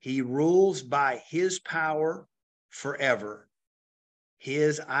 He rules by his power forever.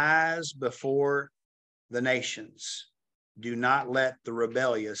 His eyes before the nations. Do not let the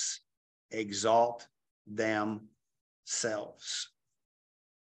rebellious exalt themselves.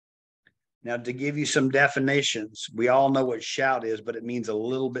 Now, to give you some definitions, we all know what shout is, but it means a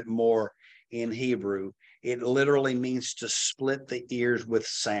little bit more in Hebrew. It literally means to split the ears with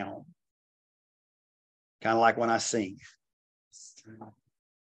sound. Kind of like when I sing.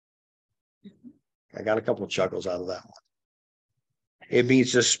 I got a couple of chuckles out of that one. It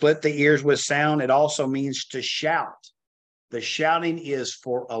means to split the ears with sound. It also means to shout. The shouting is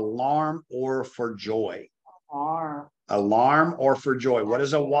for alarm or for joy. Alarm or for joy. What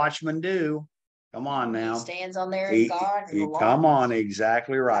does a watchman do? Come on now. He stands on there and God. Come on,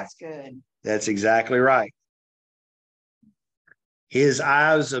 exactly right. That's good. That's exactly right. His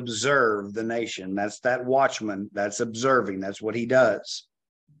eyes observe the nation. That's that watchman. That's observing. That's what he does.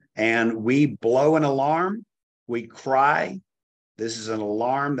 And we blow an alarm. We cry. This is an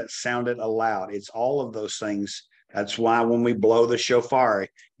alarm that sounded aloud. It's all of those things. That's why when we blow the shofar,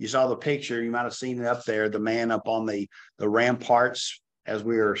 you saw the picture, you might have seen it up there, the man up on the ramparts as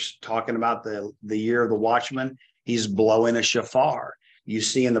we were talking about the year of the Watchmen, he's blowing a shofar. You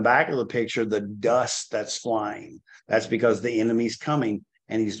see in the back of the picture, the dust that's flying. That's because the enemy's coming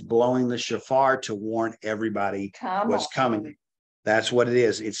and he's blowing the shofar to warn everybody what's coming. That's what it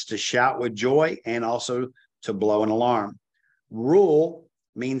is. It's to shout with joy and also to blow an alarm. Rule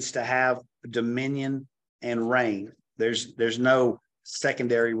means to have dominion and reign. There's no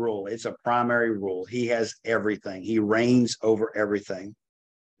secondary rule. It's a primary rule. He has everything. He reigns over everything.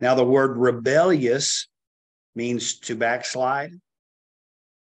 Now, the word rebellious means to backslide,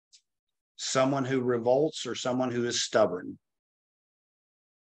 someone who revolts or someone who is stubborn.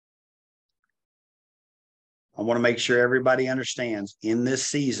 I want to make sure everybody understands in this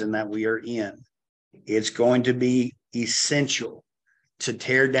season that we are in, it's going to be essential to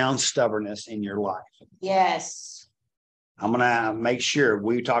tear down stubbornness in your life. Yes. I'm going to make sure.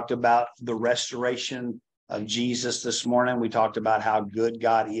 We talked about the restoration of Jesus this morning. We talked about how good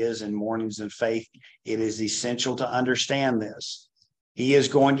God is in Mornings of Faith. It is essential to understand this. He is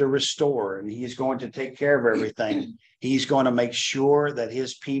going to restore and he's going to take care of everything. He's going to make sure that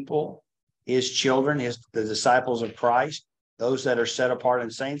his people, his children, the disciples of Christ, those that are set apart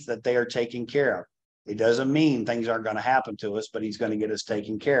and saints, that they are taken care of. It doesn't mean things aren't going to happen to us, but he's going to get us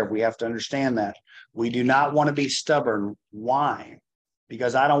taken care of. We have to understand that. We do not want to be stubborn. Why?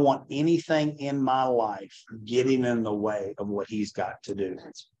 because I don't want anything in my life getting in the way of what he's got to do.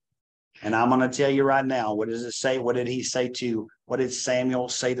 And I'm going to tell you right now, what does it say? What did Samuel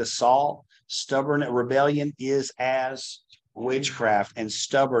say to Saul? Stubborn rebellion is as witchcraft, and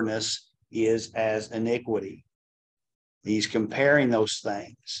stubbornness is as iniquity. He's comparing those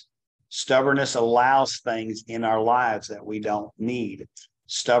things. Stubbornness allows things in our lives that we don't need.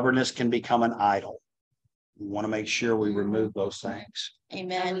 Stubbornness can become an idol. We want to make sure we remove those things. I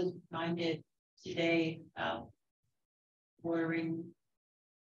Amen. was reminded today of worrying,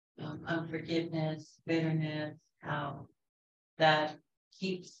 unforgiveness, bitterness, how that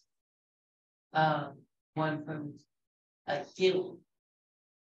keeps one from a healing.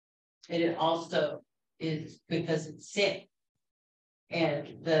 And it also is because it's sin. And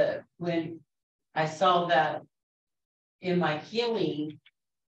when I saw that in my healing,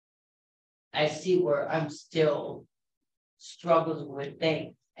 I see where I'm still struggling with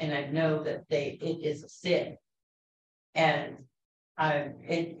things, and I know that it is a sin. And I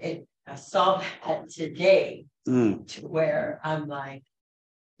saw that today to where I'm like,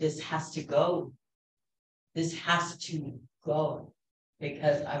 this has to go. This has to go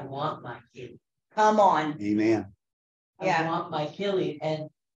because I want my healing. Come on. Amen. Yeah. I want my healing, and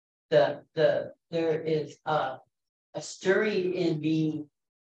there is a stirring in me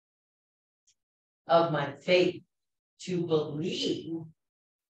of my faith to believe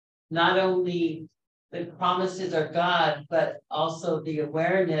not only the promises are God, but also the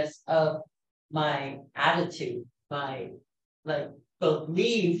awareness of my attitude,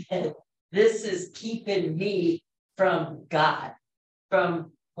 believe that this is keeping me from God,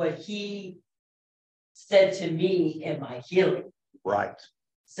 from what he said to me in my healing. Right.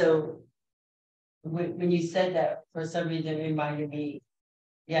 So when you said that, for some reason it reminded me,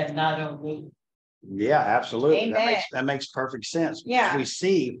 not only. Yeah, absolutely. Amen. That makes perfect sense. Yeah. We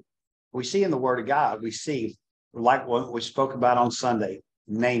see in the Word of God, we see, like what we spoke about on Sunday,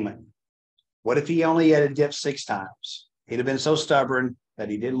 Naaman. What if he only had dipped 6 times? He'd have been so stubborn that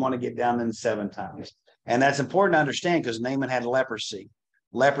he didn't want to get down in 7 times. And that's important to understand because Naaman had leprosy.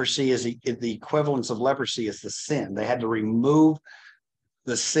 Leprosy is the equivalence of leprosy is the sin. They had to remove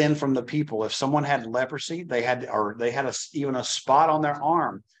the sin from the people. If someone had leprosy, they had even a spot on their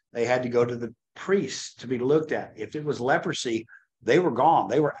arm, they had to go to the priest to be looked at. If it was leprosy, they were gone.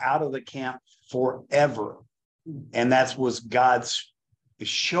 They were out of the camp forever. And that was God's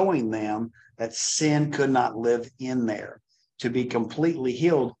showing them that sin could not live in there. To be completely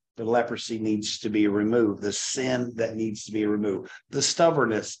healed, the leprosy needs to be removed. The sin that needs to be removed. The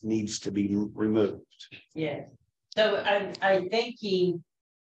stubbornness needs to be removed. Yes. So I'm thinking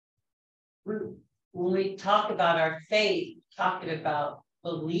when we talk about our faith, talking about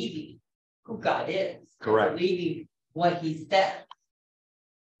believing who God is. Correct. Believing what he said.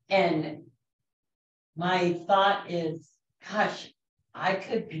 And my thought is, gosh, I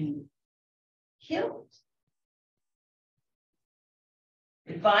could be healed.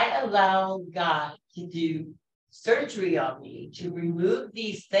 If I allow God to do surgery on me, to remove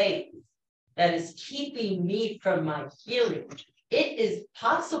these things that is keeping me from my healing, it is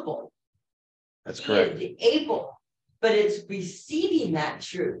possible. That's correct. He is able, but it's receiving that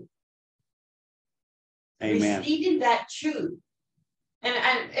truth. Amen. Receiving that truth. And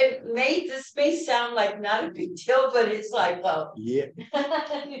this may sound like not a big deal, but it's like, well, yeah.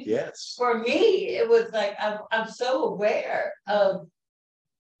 Yes. For me, it was like I'm so aware of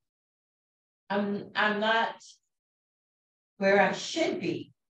I'm not where I should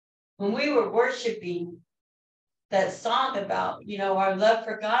be. When we were worshiping that song about, our love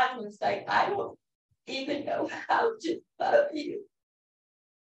for God, was like, I don't even know how to love you.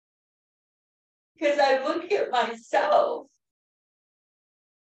 Because I look at myself.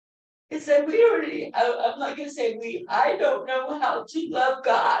 It's like I'm not going to say I don't know how to love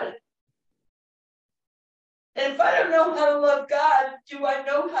God. And if I don't know how to love God, do I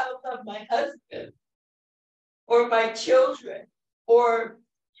know how to love my husband or my children? Or,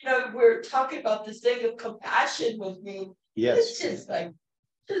 we're talking about this thing of compassion with me. Yes. It's just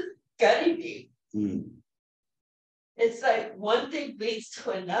gutting me. It's like one thing leads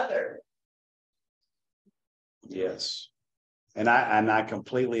to another. Yes. And I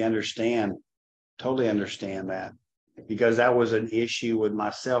completely understand, totally understand that, because that was an issue with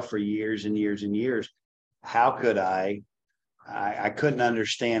myself for years and years and years. How could I couldn't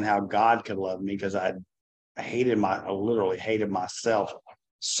understand how God could love me because I literally hated myself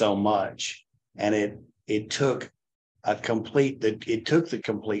so much. And it took the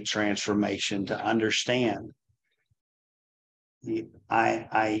complete transformation to understand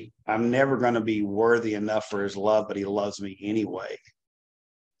I'm never going to be worthy enough for his love, but he loves me anyway.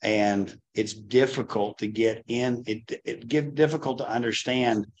 And it's difficult to get in. It get difficult to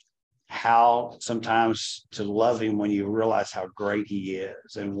understand how sometimes to love him when you realize how great he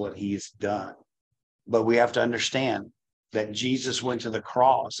is and what he's done. But we have to understand that Jesus went to the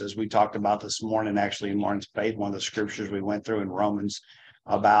cross, as we talked about this morning, actually in Morning's Faith, one of the scriptures we went through in Romans,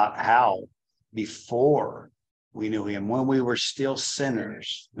 about how before we knew him, when we were still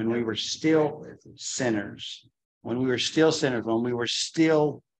sinners, when we were still,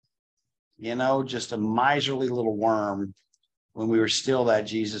 just a miserly little worm, when we were still that,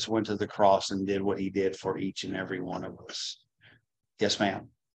 Jesus went to the cross and did what he did for each and every one of us. Yes, ma'am.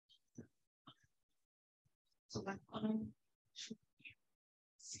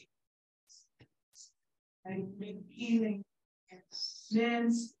 I've been healing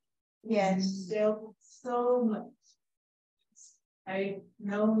since Yes. so much. I've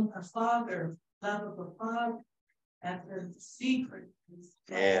known a father, love of a father, after the secret.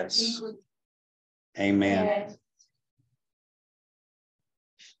 Yes. Amen.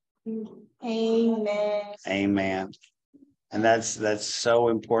 Amen. Amen. And that's so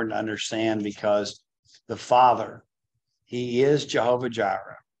important to understand, because the Father, he is Jehovah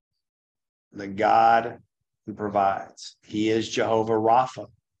Jireh, the God who provides. He is Jehovah Rapha,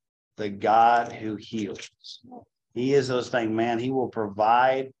 the God who heals. He is those things, man. He will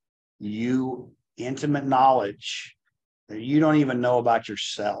provide you intimate knowledge that you don't even know about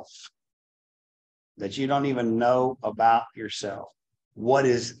yourself, what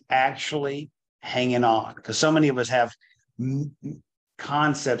is actually hanging on. Because so many of us have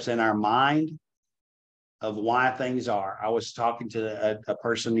concepts in our mind of why things are. I was talking to a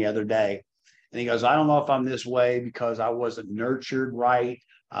person the other day, and he goes, I don't know if I'm this way because I wasn't nurtured right,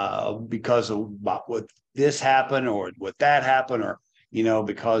 because of what this happened or what that happened, or,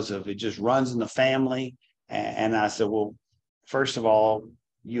 because of it just runs in the family. And I said, well, first of all,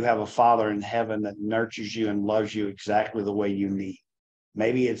 you have a Father in heaven that nurtures you and loves you exactly the way you need.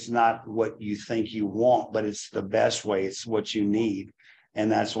 Maybe it's not what you think you want, but it's the best way. It's what you need.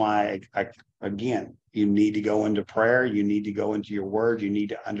 And that's why, again, you need to go into prayer. You need to go into your word. You need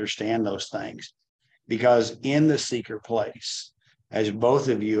to understand those things. Because in the secret place, as both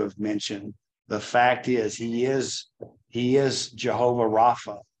of you have mentioned, the fact is he is Jehovah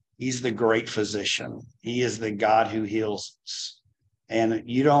Rapha. He's the great physician. He is the God who heals us. And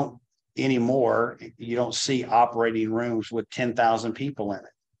you don't see operating rooms with 10,000 people in it.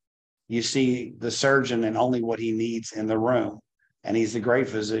 You see the surgeon and only what he needs in the room. And he's the great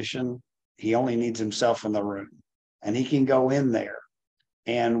physician. He only needs himself in the room. And he can go in there.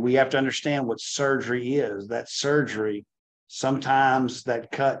 And we have to understand what surgery is. That surgery, sometimes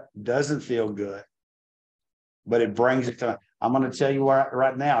that cut doesn't feel good, but it brings it to, I'm going to tell you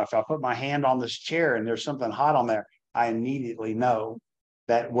right now, if I put my hand on this chair and there's something hot on there, I immediately know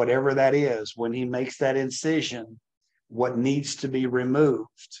that whatever that is, when he makes that incision, what needs to be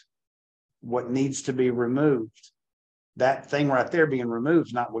removed, that thing right there being removed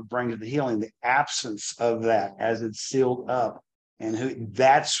is not what brings the healing. The absence of that as it's sealed up, and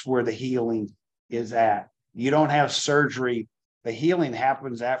that's where the healing is at. You don't have surgery. The healing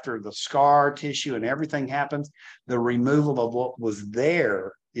happens after the scar tissue and everything happens. The removal of what was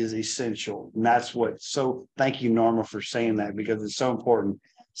there is essential. And that's so thank you, Norma, for saying that, because it's so important.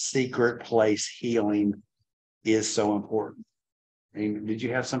 Secret place healing is so important. And did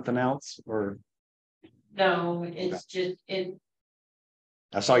you have something else, or? No, it's just it.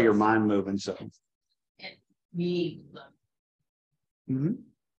 I saw your mind moving, so. Me. Mm-hmm.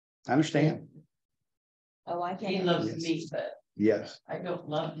 I understand. Oh, I He can. loves me, but Yes. I don't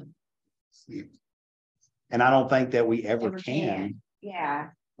love him. And I don't think that we ever can. Yeah.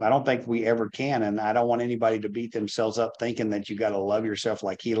 I don't think we ever can. And I don't want anybody to beat themselves up thinking that you got to love yourself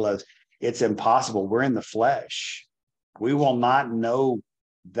like he loves. It's impossible. We're in the flesh. We will not know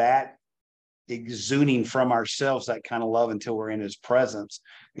that exuding from ourselves, that kind of love, until we're in his presence,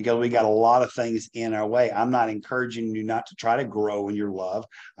 because we got a lot of things in our way. I'm not encouraging you not to try to grow in your love.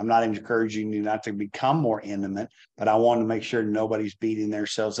 I'm not encouraging you not to become more intimate, but I want to make sure nobody's beating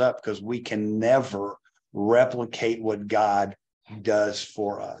themselves up, because we can never replicate what God does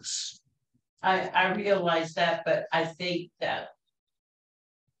for us. I realize that, but I think that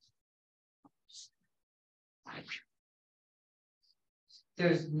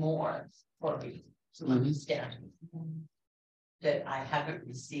there's more for me to understand that I haven't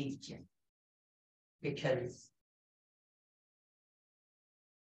received yet, because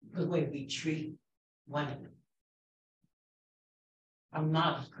the way we treat one another. I'm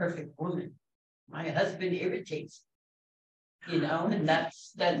not a perfect woman. My husband irritates me, and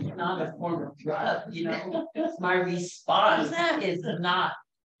that's not a form of love, my response is not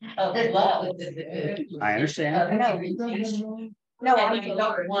of love. I understand. Of No. irritation. No, And I'm I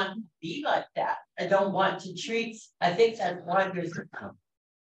don't want to be like that. I don't want to treat, I think that's why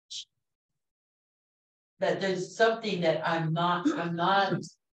there's something that I'm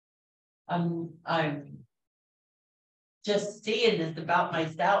just seeing this about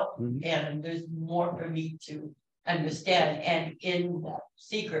myself, and there's more for me to understand. And in that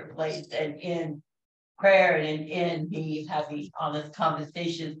secret place and in prayer and in me having honest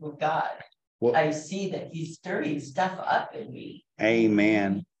conversations with God, Well, I see that he's stirring stuff up in me.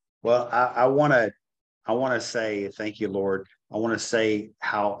 amen. Well, I want to say thank you, Lord. I want to say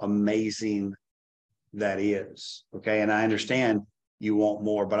how amazing that is. Okay. And I understand you want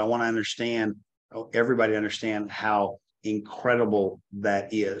more, but I want to understand, everybody understand how incredible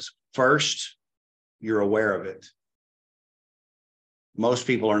that is. First, you're aware of it. Most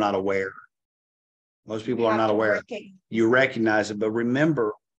people are not aware. Most people are not aware. You recognize it, but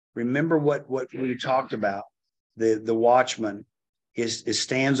remember what we talked about. The watchman is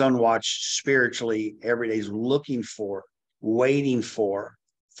stands on watch spiritually every day. He's looking for, waiting for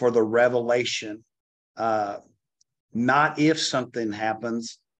the revelation. Not if something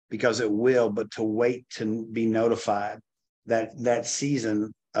happens, because it will, but to wait to be notified that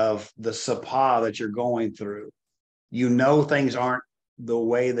season of the sapah that you're going through. You know things aren't the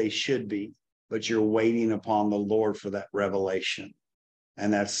way they should be, but you're waiting upon the Lord for that revelation.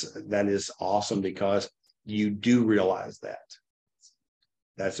 And that is awesome, because you do realize that.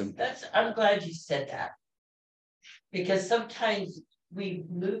 I'm glad you said that, because sometimes we've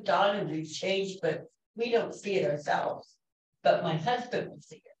moved on and we've changed, but we don't see it ourselves. But my husband will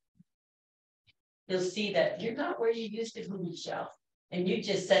see it. He'll see that you're not where you used to be, Michelle. And you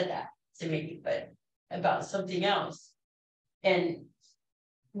just said that to me, but about something else. And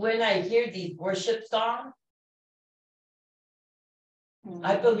when I hear these worship songs,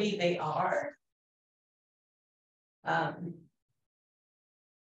 I believe they are a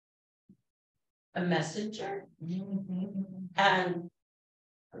messenger. And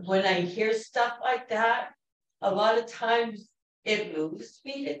when I hear stuff like that, a lot of times it moves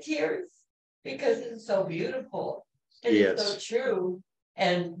me to tears, because it's so beautiful and it's so true.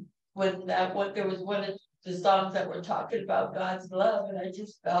 And when there was one of the songs that were talking about God's love, and I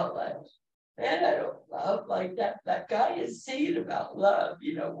just felt like, man, I don't love like that. That guy is singing about love.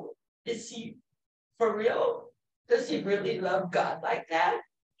 Is he for real? Does he really love God like that?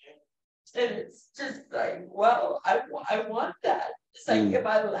 And it's just like, well, I want that. It's like, am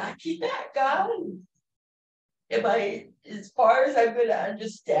I lacking that, God? Am I, as far as I'm going to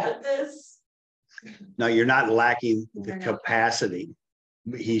understand this? No, you're not lacking the capacity.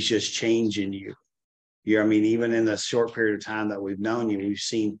 He's just changing you. I mean, even in the short period of time that we've known you, we've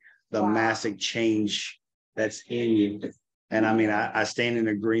seen the massive change that's in you. And I mean, I stand in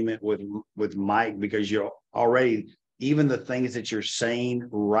agreement with Mike, because you're already, even the things that you're saying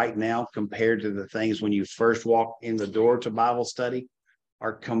right now compared to the things when you first walked in the door to Bible study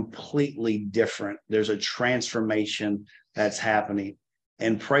are completely different. There's a transformation that's happening.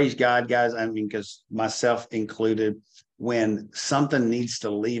 And praise God, guys. I mean, because myself included, when something needs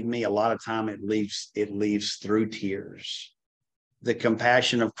to leave me, a lot of time it leaves through tears. The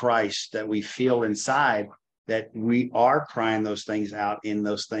compassion of Christ that we feel inside, that we are crying those things out in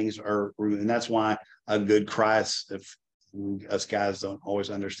those things and that's why a good cry is, if us guys don't always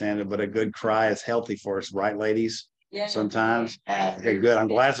understand it, but a good cry is healthy for us, right, ladies? Yeah. Sometimes. Okay, good. I'm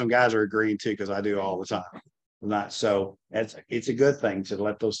glad some guys are agreeing too, because I do all the time. Not so it's a good thing to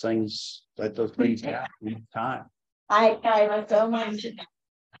let those things out in time. I so much.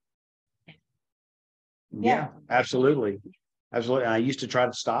 Yeah, absolutely. Absolutely. And I used to try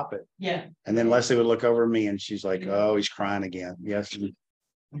to stop it. Yeah. And then Leslie would look over at me and she's like, oh, he's crying again. Yes.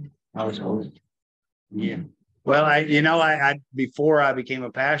 I was cool. Yeah. Well, I before I became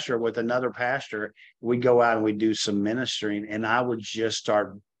a pastor with another pastor, we'd go out and we'd do some ministering, and I would just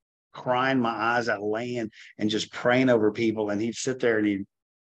start crying my eyes out, laying and just praying over people. And he'd sit there and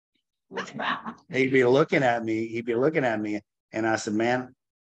he'd be looking at me. And I said, man,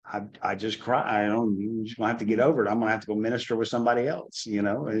 I just cry. You just gonna have to get over it. I'm gonna have to go minister with somebody else,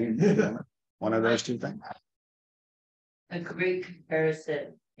 one of those two things. A great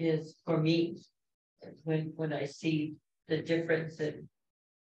comparison is for me when I see the difference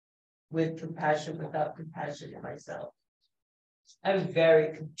with compassion without compassion in myself. I'm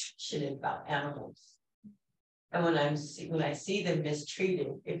very compassionate about animals. And when I see them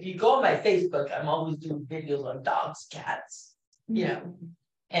mistreated, if you go on my Facebook, I'm always doing videos on dogs, cats,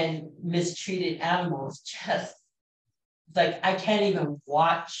 and mistreated animals. Just like I can't even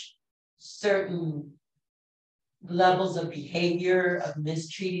watch certain levels of behavior of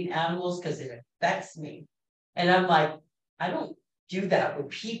mistreating animals because it affects me. And I'm like, I don't do that with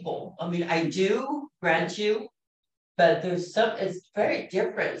people. I mean, I do, grant you, but it's very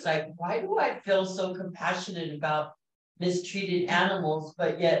different. It's like, why do I feel so compassionate about mistreated animals,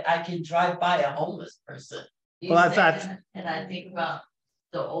 but yet I can drive by a homeless person? Well, I thought, And I think about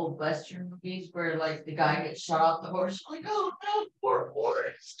the old Western movies where like the guy gets shot off the horse. Like, oh no, poor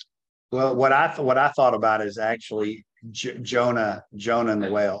horse. well, what I thought about is actually Jonah and the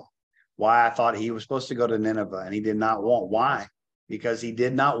whale. Why I thought he was supposed to go to Nineveh and he did not want. Why? Because he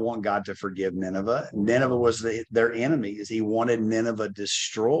did not want God to forgive Nineveh. Nineveh was their enemies. He wanted Nineveh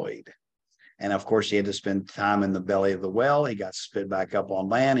destroyed. And of course, he had to spend time in the belly of the whale. He got spit back up on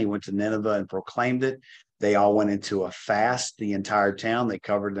land. He went to Nineveh and proclaimed it. They all went into a fast, the entire town. They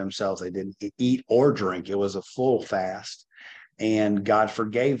covered themselves. They didn't eat or drink. It was a full fast. And God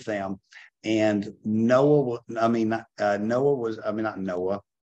forgave them. And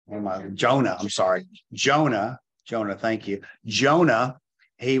Jonah, I'm sorry. Jonah, thank you. Jonah,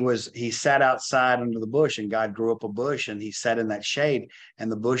 he sat outside under the bush and God grew up a bush and he sat in that shade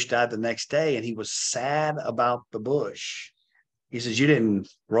and the bush died the next day and he was sad about the bush. He says, you didn't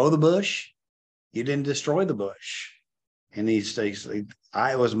grow the bush. You didn't destroy the bush. And he says, it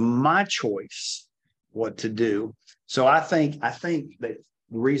was my choice what to do. So I think that the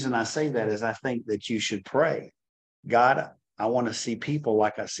reason I say that is I think that you should pray, God, I want to see people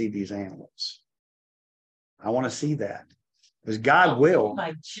like I see these animals. I want to see that because God will.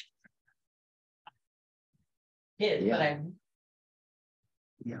 My kid,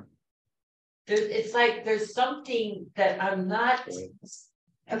 Yeah. but it's like there's something that I'm not.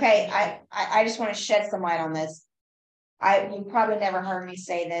 Okay, I just want to shed some light on this. You probably never heard me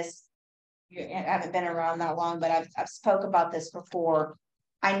say this. You haven't been around that long, but I've spoke about this before.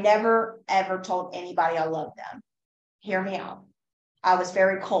 I never ever told anybody I loved them. Hear me out. I was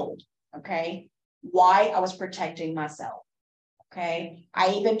very cold. Okay. Why? I was protecting myself. Okay.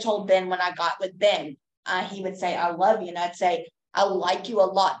 I even told Ben when I got with Ben, he would say, I love you. And I'd say, I like you a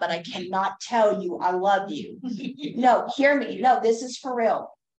lot, but I cannot tell you I love you. No, hear me. No, this is for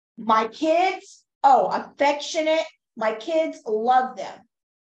real. My kids, affectionate. My kids love them.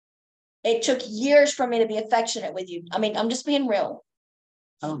 It took years for me to be affectionate with you. I mean, I'm just being real.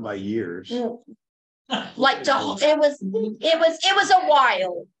 I don't know about years. Like it was a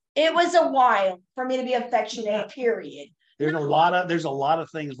while. It was a while for me to be affectionate, period. There's a lot of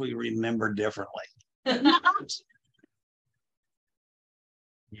things we remember differently.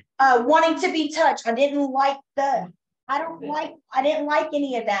 Wanting to be touched. I didn't like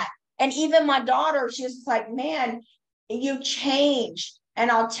any of that. And even my daughter, she was like, man, you changed. And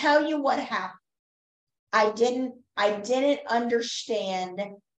I'll tell you what happened. I didn't understand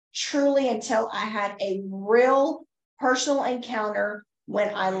truly until I had a real personal encounter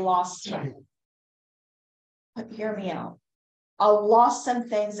when I lost him. But hear me out. I lost some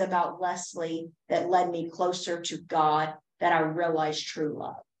things about Leslie that led me closer to God that I realized true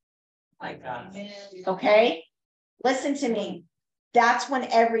love. My God. Okay? Listen to me. That's when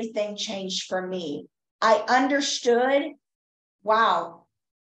everything changed for me. I understood, wow,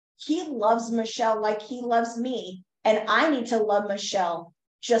 he loves Michelle like he loves me. And I need to love Michelle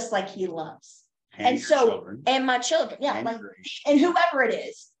just like he loves. And so, children. And my children, and whoever it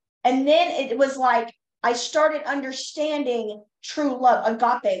is. And then it was like, I started understanding true love,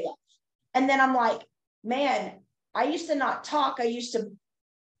 agape love. And then I'm like, man, I used to not talk. I used to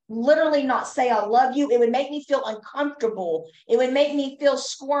literally not say I love you. It would make me feel uncomfortable. It would make me feel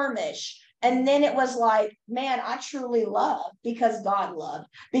squirmish. And then it was like, man, I truly love because God loved,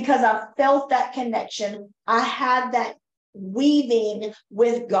 because I felt that connection. I had that weaving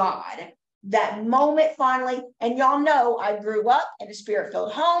with God, that moment finally. And y'all know I grew up in a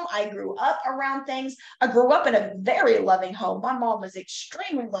spirit-filled home. I grew up around things. I grew up in a very loving home. My mom was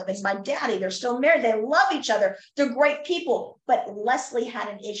extremely loving. My daddy, they're still married. They love each other. They're great people. But Leslie had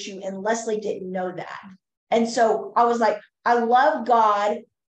an issue and Leslie didn't know that. And so I was like, I love God,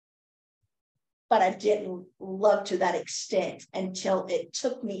 but I didn't love to that extent until he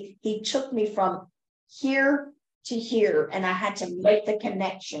took me from here to here, and I had to make the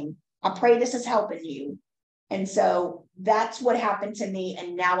connection. I pray this is helping you. And so that's what happened to me.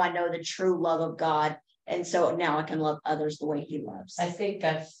 And now I know the true love of God. And so now I can love others the way he loves. I think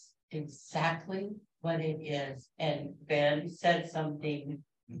that's exactly what it is. And Ben said something,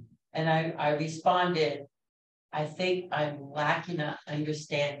 and I responded, I think I'm lacking a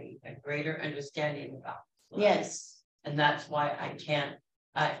greater understanding about this. Yes. And that's why I can't,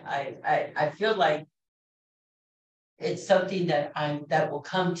 I feel like it's something that will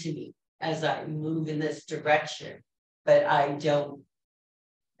come to me. as I move in this direction, but I don't.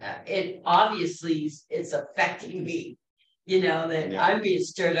 It obviously it's affecting me. You know that Yeah. I'm being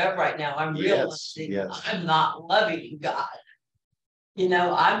stirred up right now. I'm realizing yes. I'm not loving God. You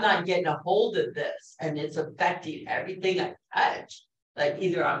know, I'm not getting a hold of this, and it's affecting everything I touch. Like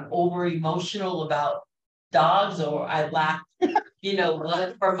either I'm over emotional about dogs, or I lack, you know,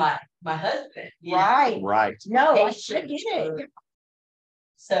 love for my husband. You know? Right. Right. No, I Patience should get it. for-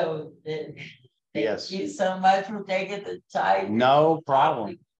 So Yes. thank you so much for taking the time. No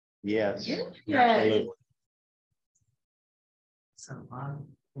problem. Yes. Yeah. Absolutely. So,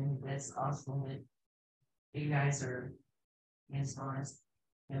 and that's awesome that you guys are hands honest.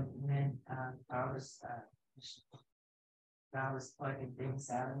 And when, I was plugging things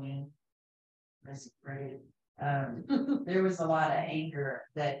out of me. That's great. There was a lot of anger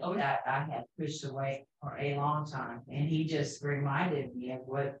that I had pushed away for a long time, and he just reminded me of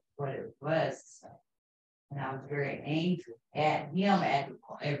what it was. And I was very angry at him and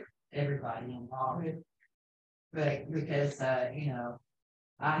everybody involved. But because you know,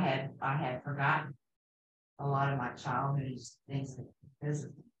 I had forgotten a lot of my childhood things because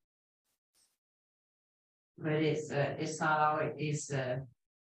but it's not always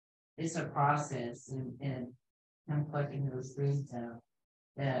it's a process, and I'm plucking those things out.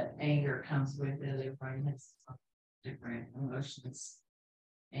 The anger comes with it. Everybody has different emotions.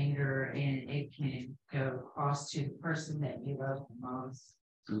 Anger, and it can go across to the person that you love the most.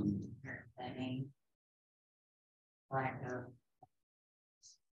 That means lack of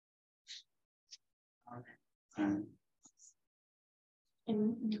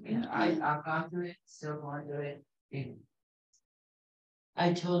I've gone through it, still going through it. And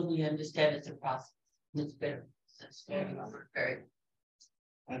I totally understand it's a process. It's been very.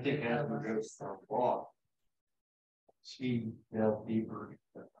 I think as we go for a walk, she delve deeper.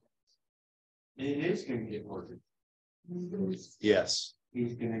 It is gonna get worse. Yes.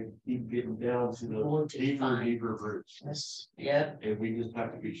 He's gonna keep getting down to the deeper roots. Yeah. And we just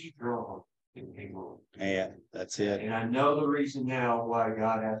have to be strong and hang on. Yeah, that's it. And I know the reason now why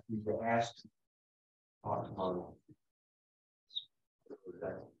God asked me to ask.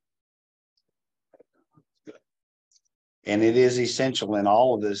 And it is essential in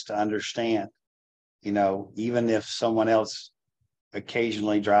all of this to understand, you know, even if someone else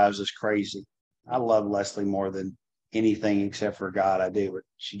occasionally drives us crazy. I love Leslie more than anything except for God. I do, but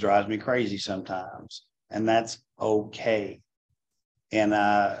she drives me crazy sometimes, and that's okay. And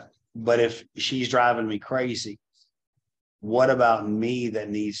but if she's driving me crazy, what about me that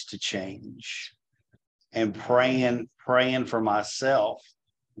needs to change? And praying for myself,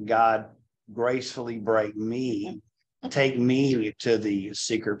 God, gracefully break me, take me to the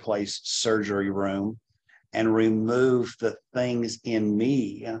secret place surgery room and remove the things in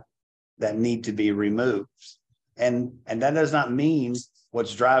me that need to be removed. And that does not mean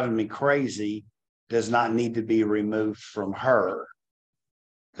what's driving me crazy does not need to be removed from her.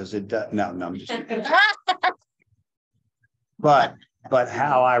 Because it does. No, I'm just but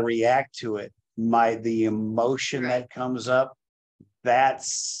how I react to it, the emotion that comes up,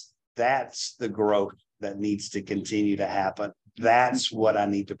 that's the growth that needs to continue to happen. That's what I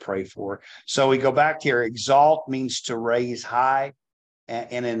need to pray for. So we go back here. Exalt means to raise high.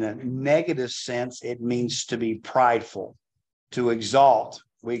 And in a negative sense, it means to be prideful, to exalt.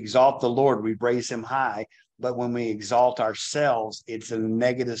 We exalt the Lord, we raise him high. But when we exalt ourselves, it's in a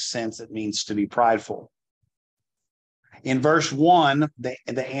negative sense, it means to be prideful. In verse 1,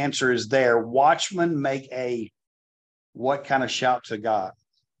 the answer is there. Watchmen make what kind of shout to God?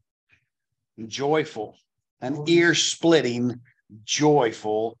 Joyful, an ear-splitting,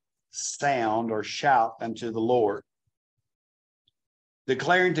 joyful sound or shout unto the Lord.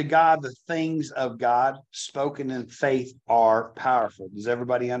 Declaring to God the things of God spoken in faith are powerful. Does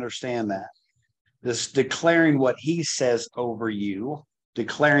everybody understand that? This declaring what he says over you,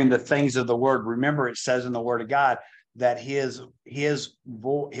 declaring the things of the word. Remember, it says in the word of God that his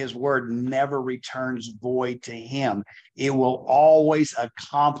word never returns void to him. It will always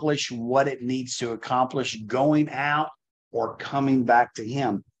accomplish what it needs to accomplish, going out or coming back to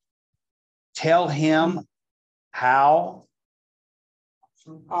him. Tell him how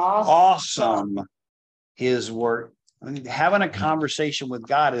awesome his word. I mean, having a conversation with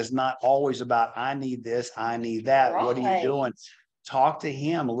God is not always about, I need this, I need that. Right. What are you doing? Talk to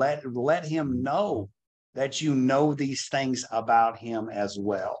him. Let him know that you know these things about him as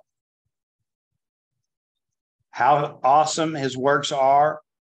well. How awesome his works are,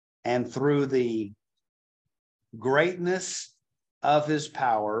 and through the greatness of his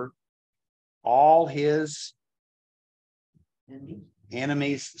power, all his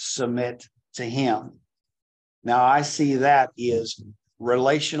Enemies submit to him. Now, I see that is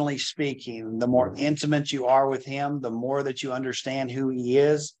relationally speaking, the more intimate you are with him, the more that you understand who he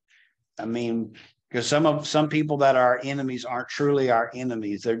is. I mean, because some people that are enemies aren't truly our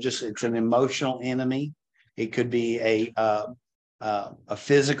enemies. They're just, it's an emotional enemy. It could be a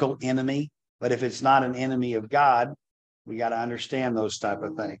physical enemy, but if it's not an enemy of God, we got to understand those type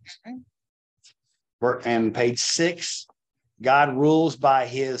of things. And page 6, God rules by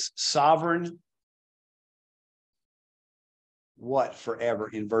his sovereign what forever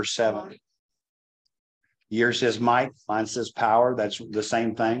in verse 7. Yours says might, mine says power. That's the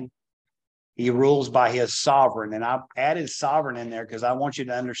same thing. He rules by his sovereign. And I've added sovereign in there because I want you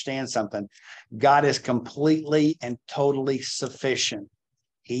to understand something. God is completely and totally sufficient.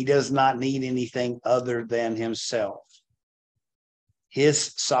 He does not need anything other than himself.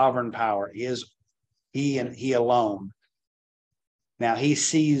 His sovereign power is he and he alone. Now he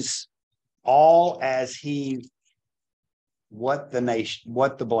sees all as he what the nation,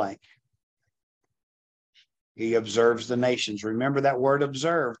 what the blank. He observes the nations. Remember that word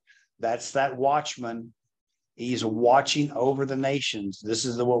observe. That's that watchman. He's watching over the nations. This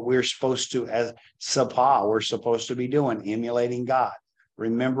is what we're supposed to, as Sapa, we're supposed to be doing, emulating God.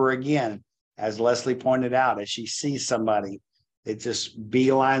 Remember again, as Leslie pointed out, as she sees somebody, it just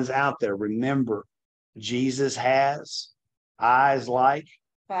beelines out there. Remember, Jesus has eyes like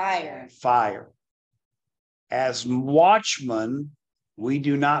Fire. Fire. As watchmen, we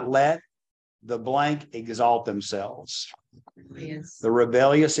do not let the blank exalt themselves. Yes. The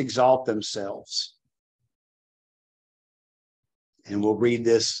rebellious exalt themselves. And we'll read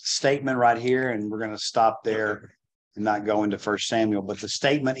this statement right here, and we're going to stop there and not go into 1 Samuel. But the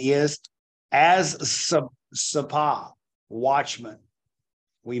statement is, as Sapa, watchmen,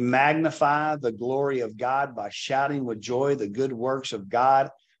 we magnify the glory of God by shouting with joy the good works of God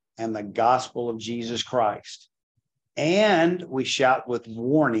and the gospel of Jesus Christ. And we shout with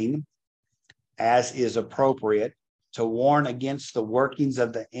warning, as is appropriate, to warn against the workings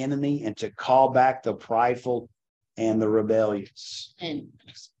of the enemy and to call back the prideful and the rebellious. And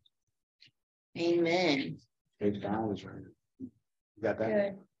amen. You got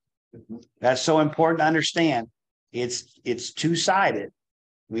that? Good. That's so important to understand. It's two-sided.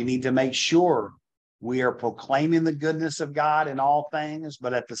 We need to make sure we are proclaiming the goodness of God in all things,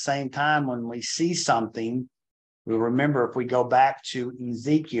 but at the same time, when we see something, we remember, if we go back to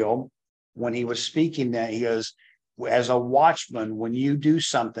Ezekiel, when he was speaking that, he goes, as a watchman, when you do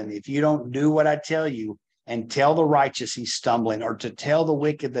something, if you don't do what I tell you and tell the righteous he's stumbling, or to tell the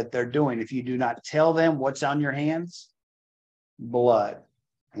wicked that they're doing, if you do not tell them what's on your hands, blood.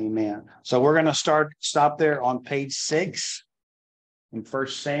 Amen. So we're going to stop there on page 6 in 1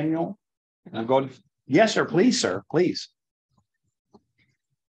 Samuel. And go to, yes, sir. Please, sir. Please.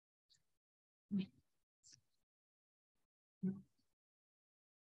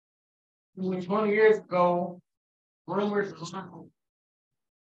 It was 20 years ago, rumors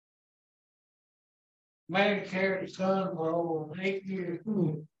man carried his son for over 8 years.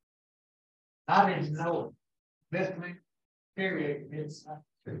 I didn't know it. This period is I've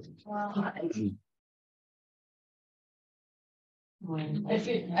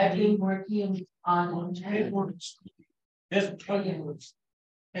been working on this was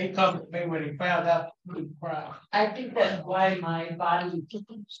he come to me when he found out the crowd. I think that's why my body is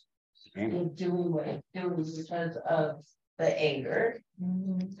doing what it's doing, because of the anger,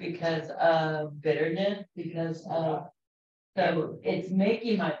 because of bitterness, because of, so it's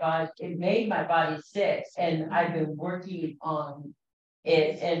making my body, it made my body sick, and I've been working on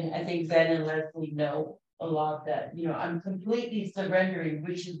it. And I think Ben and Leslie know a lot of that. You know, I'm completely surrendering,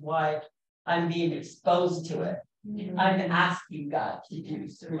 which is why I'm being exposed to it. I'm asking God to do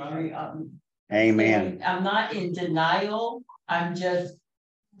surgery on. Amen. I'm not in denial. I'm just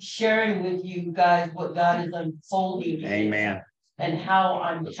sharing with you guys what God is unfolding. Amen. And how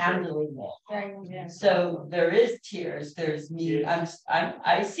I'm handling it. So there is tears. There's me.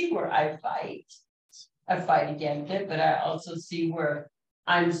 I see where I fight. I fight against it, but I also see where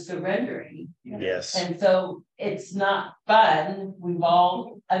I'm surrendering. Yes. And so it's not fun. We've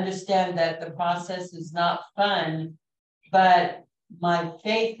all understand that the process is not fun, but my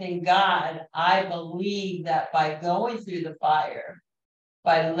faith in God, I believe that by going through the fire,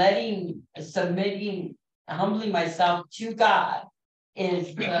 by submitting, humbling myself to God,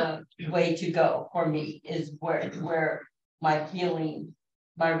 is the way to go for me, is where my healing,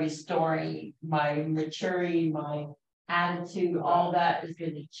 my restoring, my maturing, my attitude, all that is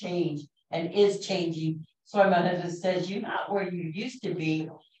going to change and is changing. So my husband says, you're not where you used to be.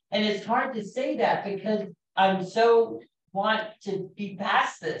 And it's hard to say that because I'm so want to be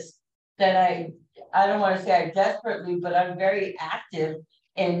past this, that I don't want to say I desperately, but I'm very active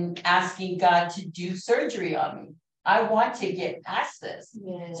in asking God to do surgery on me. I want to get past this.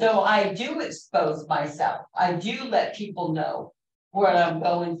 Yes. So I do expose myself. I do let people know what I'm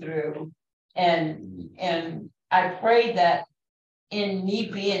going through. And I pray that in me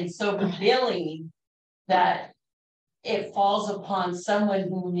being so revealing, that it falls upon someone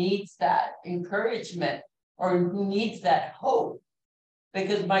who needs that encouragement or who needs that hope.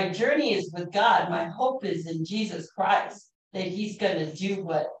 Because my journey is with God. My hope is in Jesus Christ, that he's going to do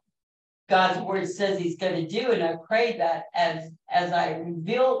what God's word says he's going to do. And I pray that as I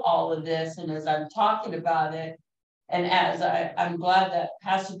reveal all of this and as I'm talking about it, and as I'm glad that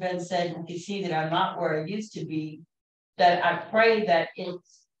Pastor Ben said you can see that I'm not where I used to be, that I pray that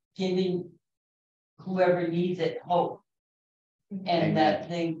it's giving whoever needs it hope. And that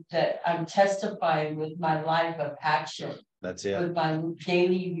I'm testifying with my life of action. That's it. With my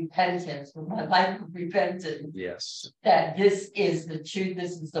daily repentance, with my life of repentance. Yes. That this is the truth,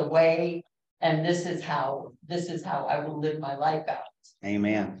 this is the way, and this is how I will live my life out.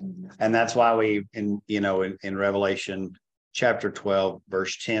 Amen. And that's why we in Revelation chapter 12,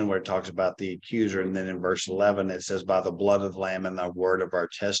 verse 10, where it talks about the accuser, and then in verse 11 it says, by the blood of the Lamb and the word of our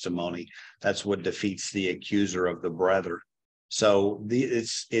testimony, that's what defeats the accuser of the brethren. So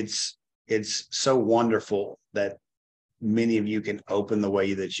it's so wonderful that many of you can open the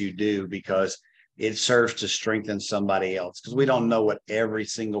way that you do, because it serves to strengthen somebody else, because we don't know what every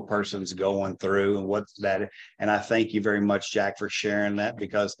single person's going through and what's that. And I thank you very much, Jack, for sharing that,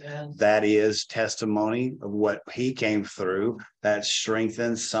 because that is testimony of what he came through that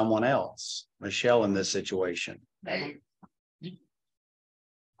strengthens someone else. Michelle, in this situation. I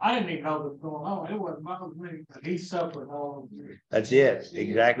didn't even know what was going on. It wasn't my thing, but he suffered all of it. That's it.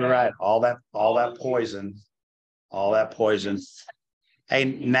 Exactly right. All that poison. All that poison. Hey,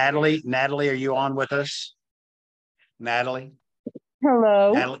 Natalie, are you on with us? Natalie?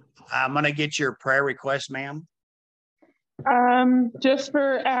 Hello. Natalie, I'm going to get your prayer request, ma'am. Just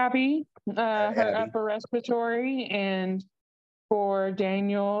for Abby, her Abby. upper respiratory, and for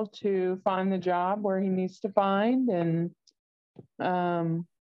Daniel to find the job where he needs to find, and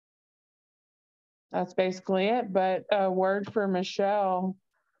that's basically it. But a word for Michelle.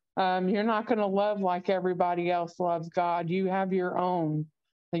 You're not going to love like everybody else loves God. You have your own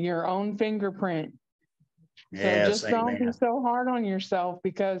fingerprint. Yes, so just don't be amen. so hard on yourself,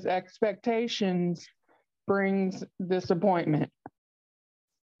 because expectations brings disappointment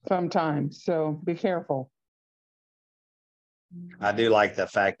sometimes. So be careful. I do like the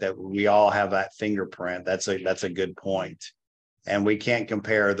fact that we all have that fingerprint. That's a good point. And we can't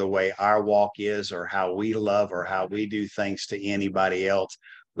compare the way our walk is or how we love or how we do things to anybody else.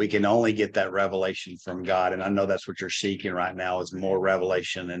 We can only get that revelation from God. And I know that's what you're seeking right now, is more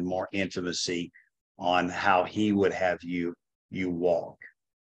revelation and more intimacy on how he would have you walk.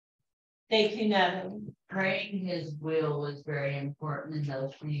 Thank you, Natalie. Praying his will is very important in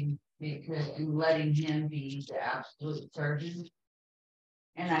those things, because in letting him be the absolute surgeon.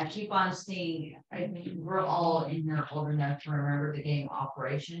 And I keep on seeing, I think we're all in here old enough to remember the game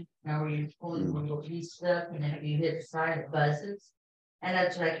Operation. Now where you're pulling the little piece up, and if you hit the side, it buzzes. And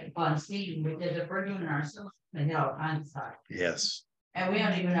that's what I keep on seeing, because if we're doing ourselves, we get all kinds of side. Yes. And we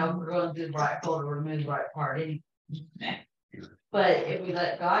don't even know if we're going to do the right hole or remove the right part anyway. But if we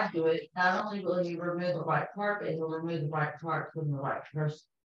let God do it, not only will he remove the right part, but he'll remove the right part from the right person.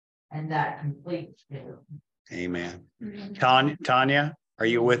 And that completes it. Amen. Tanya, are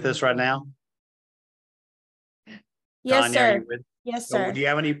you with us right now? Yes, Tanya, sir. Yes, sir. Do you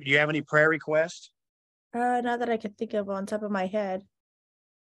have any prayer requests? Not that I could think of on top of my head.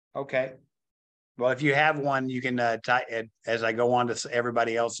 Okay. Well, if you have one, you can type it as I go on to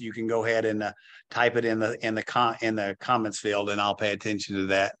everybody else. You can go ahead and type it in the comments field, and I'll pay attention to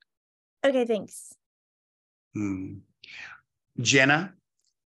that. Okay, thanks. Jenna,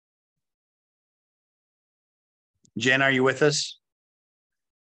 are you with us?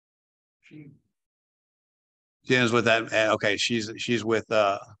 Jenna's with that. Okay, she's with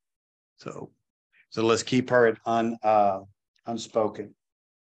so let's keep her at unspoken.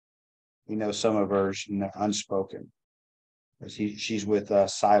 You know, some of hers unspoken. She's with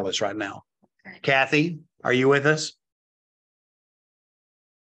Silas right now. Kathy, are you with us?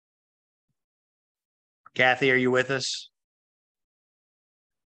 Kathy, are you with us?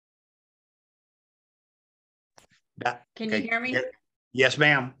 Can you hear me? Yes,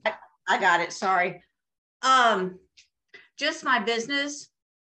 ma'am. I got it. Sorry. Just my business,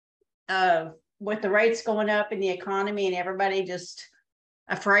 with the rates going up and the economy and everybody just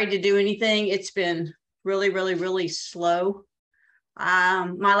afraid to do anything. It's been really, really, really slow.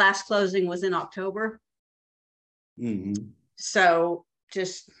 My last closing was in October. So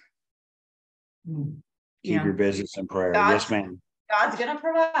just keep your business in prayer. God's, yes, ma'am. God's gonna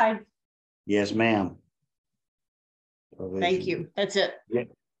provide. Yes, ma'am. Thank you. That's it.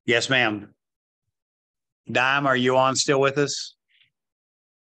 Yes, ma'am. Dime, are you on still with us?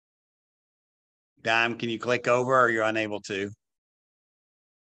 Dime, can you click over or you're unable to?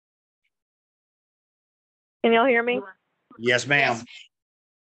 Can y'all hear me? Yes, ma'am.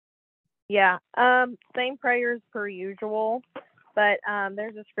 Yeah. Same prayers per usual, but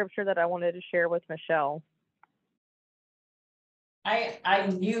there's a scripture that I wanted to share with Michelle. I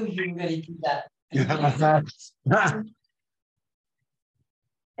knew you were gonna do that.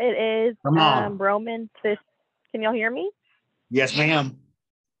 It is Come on. Romans 15. Can y'all hear me? Yes, ma'am.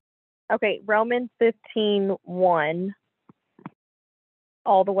 Okay, Romans 15:1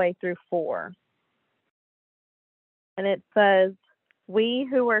 all the way through 4. And it says, we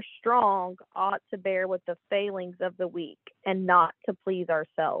who are strong ought to bear with the failings of the weak and not to please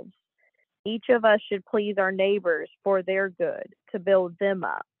ourselves. Each of us should please our neighbors for their good, to build them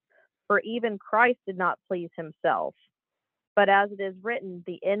up. For even Christ did not please himself. But as it is written,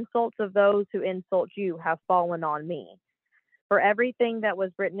 the insults of those who insult you have fallen on me. For everything that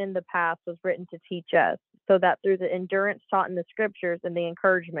was written in the past was written to teach us, so that through the endurance taught in the scriptures and the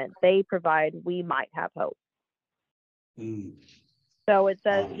encouragement they provide, we might have hope. So it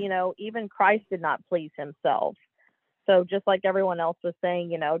says, even Christ did not please himself. So just like everyone else was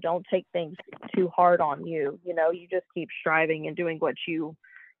saying, don't take things too hard on you. You just keep striving and doing what you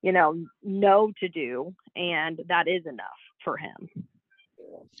know to do, and that is enough for him.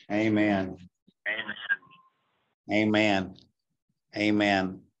 Amen. Amen.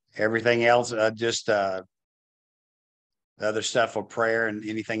 Amen. Everything else, just the other stuff for prayer and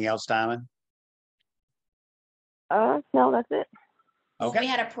anything else, Diamond? No, that's it. Okay. We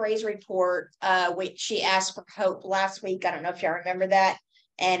had a praise report. She asked for Hope last week. I don't know if y'all remember that.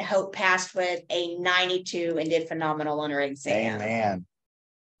 And Hope passed with a 92 and did phenomenal on her exam. Amen.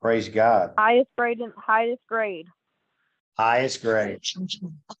 Praise God. Highest grade. Highest grade.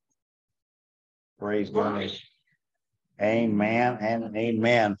 Praise God. Amen and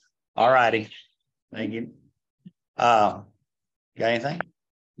amen. All righty. Thank you. Got anything?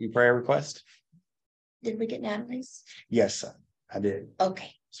 You prayer request? Did we get Natalie's? Yes, I did.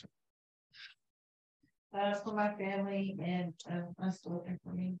 Okay. For my family and I'm still looking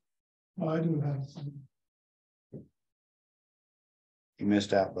for me. Oh, I do have some. You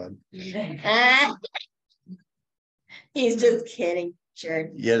missed out, bud. He's just kidding. Sure.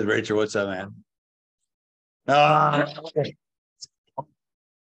 Yes, Rachel, what's up, man?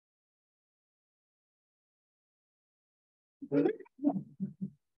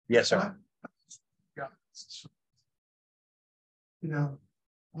 Yes, sir.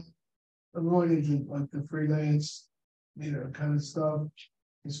 I'm going into like the freelance, kind of stuff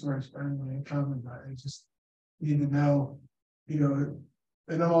as far as earning my income, and I just need to know,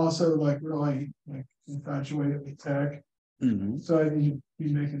 and I'm also like really like infatuated with tech, so I need to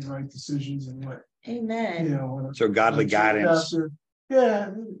be making the right decisions and what. Amen. So godly guidance.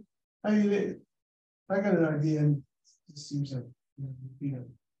 Yeah, I mean, I got an idea, and it seems like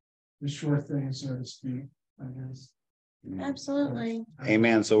the short thing, so to speak. I guess. Absolutely.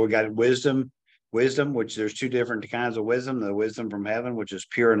 Amen. So we got wisdom, which there's two different kinds of wisdom: the wisdom from heaven, which is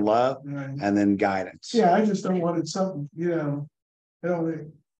pure and love, and then guidance. Yeah, I just don't want it something. I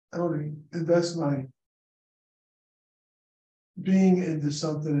don't invest my being into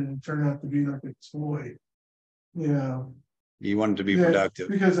something and turn out to be like a toy. You want it to be productive.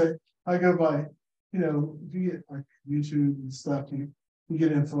 Because I go by, you get like YouTube and stuff, you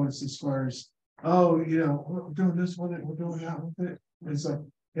get influenced as far as, we're doing this with it, we're doing that with it. And it's like,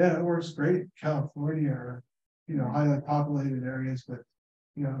 yeah, it works great in California or, highly populated areas, but,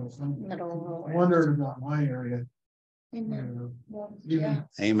 I'm wondering about my area. Amen.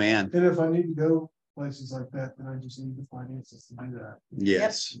 Amen. And if I need to go places like that, then I just need the finances to do that.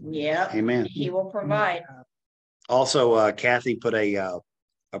 Yes. Yep. Amen. He will provide. Also, Kathy put a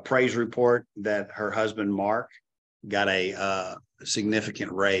praise report that her husband Mark got a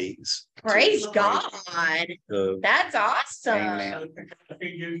significant raise. Praise God. That's awesome. Amen.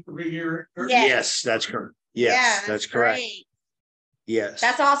 Yes. Yes, that's correct. Yes, that's correct. Great. Yes.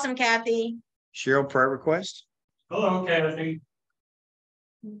 That's awesome, Kathy. Cheryl, prayer request? Hello, Kathy.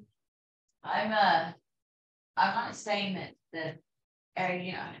 I'm not saying that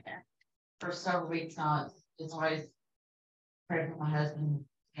for several weeks now, it's always pray for my husband,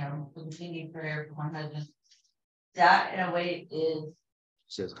 continued prayer for my husband. That in a way is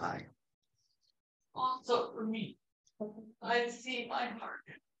Says hi. also for me. I see my heart.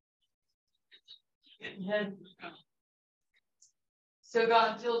 And then, so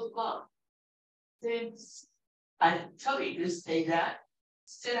God feels love. Since I tell you to say that,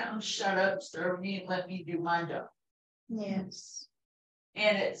 sit down, shut up, serve me, and let me do my job. Yes.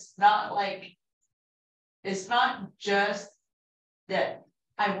 And it's not just that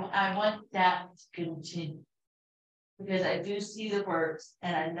I want that to continue. Because I do see the works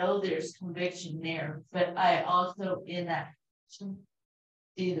and I know there's conviction there, but I also in that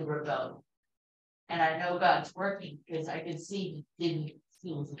see the rebellion. And I know God's working because I can see He didn't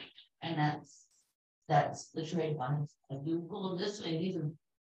feel it. And that's the trade line. I do pull him this way, he's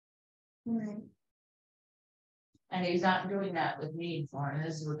Right. and he's not doing that with me for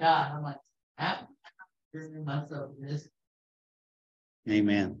this is with God. I'm like, this is myself, this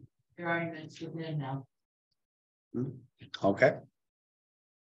Amen. your arguments with him now. Okay.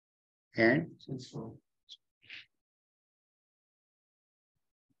 Aaron?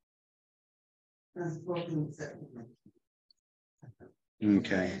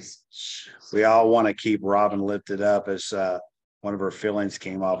 Okay. We all want to keep Robin lifted up as one of her fillings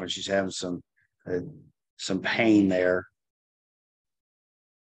came off and she's having some pain there.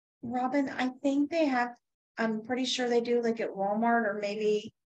 Robin, I think they have, I'm pretty sure they do like at Walmart or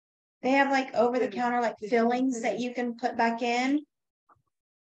maybe they have like over the counter like fillings that you can put back in.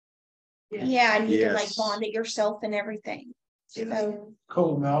 Yeah, and you can like bond it yourself and everything. So,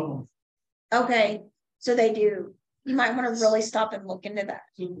 Cold amalgam. okay, so they do. You might want to really stop and look into that.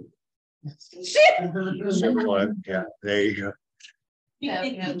 Yeah, there you go.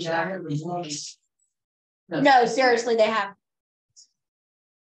 No, seriously, they have.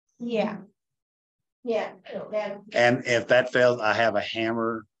 Yeah. Yeah. And if that fails, I have a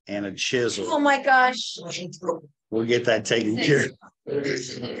hammer and a chisel. Oh my gosh. We'll get that taken care of.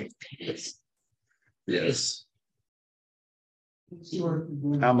 Yes.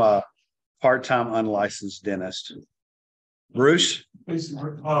 I'm a part-time unlicensed dentist. Bruce? One is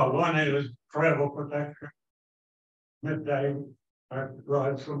travel protection. Midday, I have to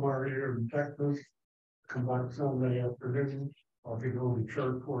drive somewhere here in Texas, come back Sunday afternoon, I'll be going to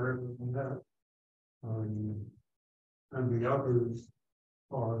church wherever and that. And the others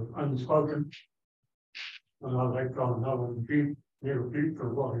are unspoken. And I'd like to know in the near future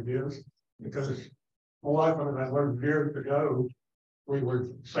what it is, because my wife and I learned years ago, we were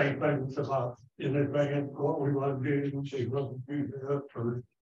saying things about in advance what we want to do, and she wasn't do that, or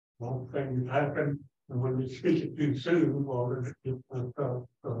one thing happen, and when you speak it too soon, well,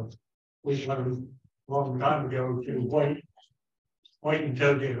 we learned a long time ago to wait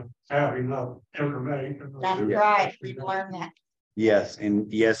until you have enough information. That's right. We learned that. Yes,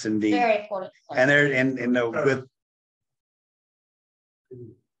 and yes, indeed. Very important. And there and no with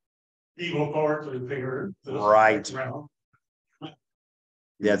Evil parts of the figure. Right.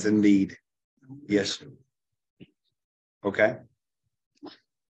 Yes, indeed. Yes. Okay.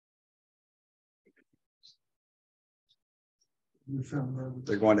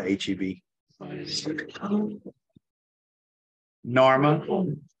 They're going to HEB. Norma.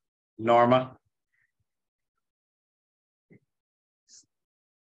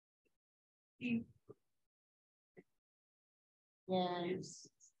 Yes.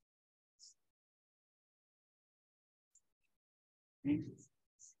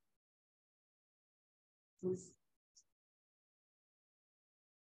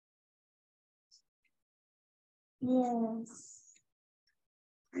 Yes.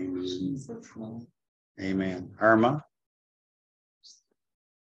 Amen. Irma.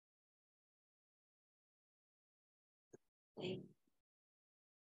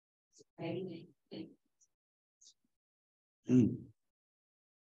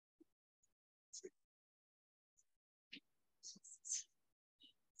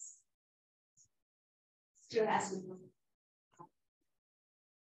 Still asking.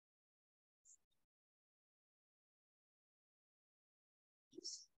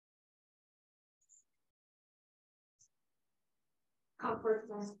 Comfort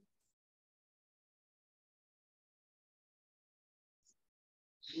zone.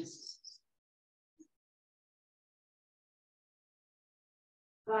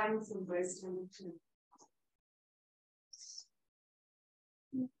 Guidance and wisdom too.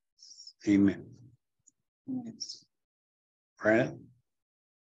 Amen. Yes. Brandon.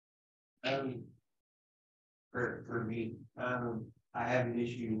 For me, I have an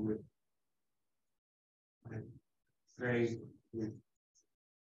issue with Greg with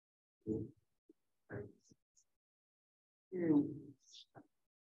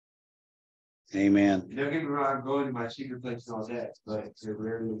Amen. don't get me wrong, I'm going to my secret place and all that, but they're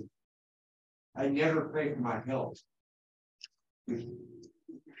rarely I never pray for my health. I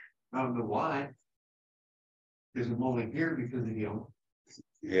don't know why. Because I'm only here because of him.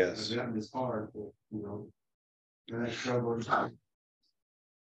 Yes. I've gotten this far, but, and I struggle. I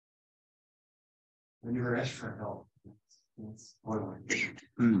never asked for help. That's one way.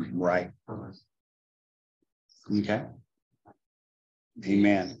 Right. Okay.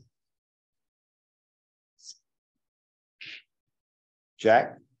 Amen.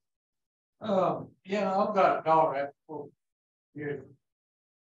 Jack? Yeah, I've got a daughter at 4 years.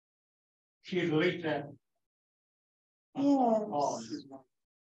 She's at least that. Oh,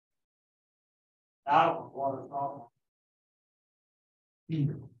 I don't know what it's all.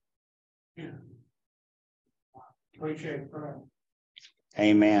 Yeah. Appreciate it.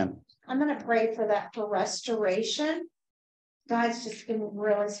 Amen. I'm gonna pray for that for restoration. God's just been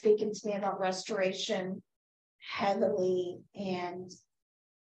really speaking to me about restoration heavily, and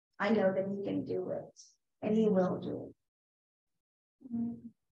I know that He can do it, and He will do it.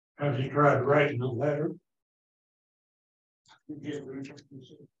 Have you tried writing a letter?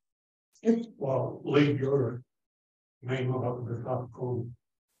 Well, leave your name up at the top corner.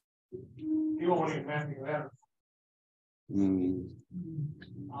 You won't even have your letter. Well,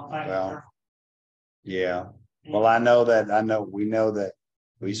 yeah. Well, we know that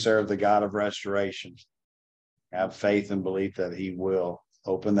we serve the God of restoration. Have faith and belief that He will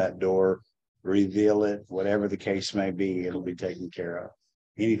open that door, reveal it, whatever the case may be, it'll be taken care of.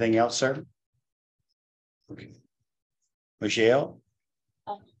 Anything else, sir? Okay. Michelle?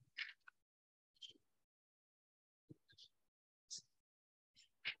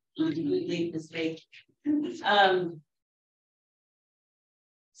 Leave this week.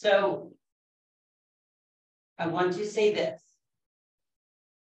 So I want to say this.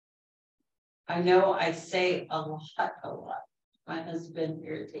 I know I say a lot. My husband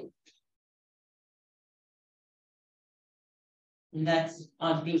irritates. And that's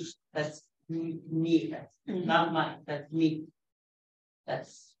on me. That's me. That's not mine. That's me.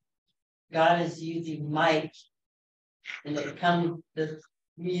 That's God is using Mike. And it comes the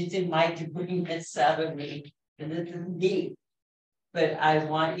using Mike to bring this out of me. And this is me. But I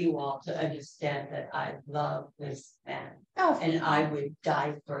want you all to understand that I love this man. Oh, and I would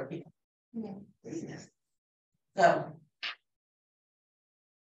die for him. yeah. So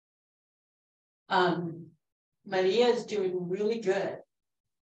Maria is doing really good.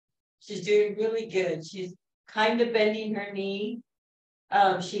 She's doing really good. She's kind of bending her knee.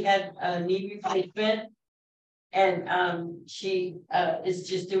 She had a knee replacement, and she is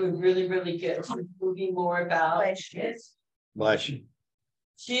just doing really, really good. She's moving more about. Bless you.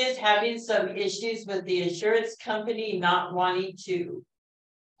 She is having some issues with the insurance company not wanting to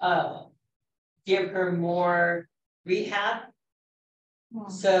give her more rehab.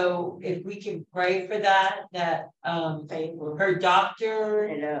 So if we can pray for that her doctor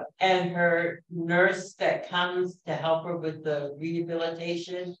and her nurse that comes to help her with the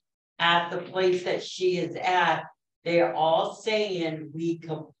rehabilitation at the place that she is at, they are all saying, we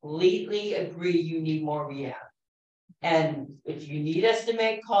completely agree you need more rehab. And if you need us to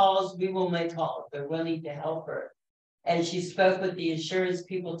make calls, we will make calls. They're willing to help her. And she spoke with the insurance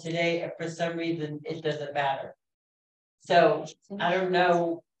people today, and for some reason it doesn't matter. So I don't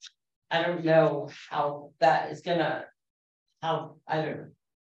know how that is gonna, I don't know.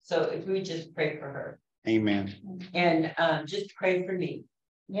 So if we just pray for her. Amen. And just pray for me.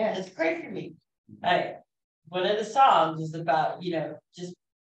 Yes. Just pray for me. One of the songs is about, just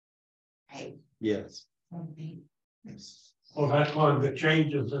hey. Yes. Well, that's one of the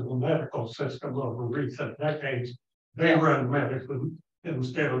changes in the medical system over recent decades. They run medicine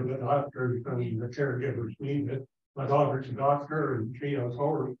instead of the doctors and the caregivers need it. My daughter's a doctor and she has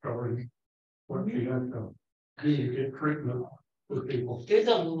horror stories what she has to do to get treatment for people. There's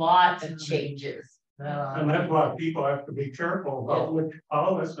a lot of changes. And that's why people have to be careful about which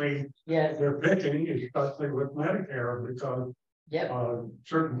policy they're picking, especially with Medicare, because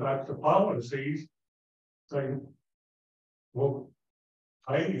certain types of policies they will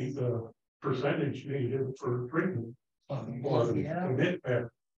pay the percentage needed for treatment or commit that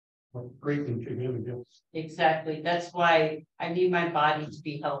treatment you're gonna get. Exactly. That's why I need my body to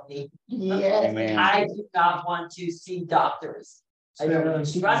be healthy. Yes. I do not want to see doctors. I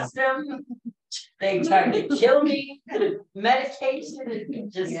don't trust them. They try to kill me. Medication.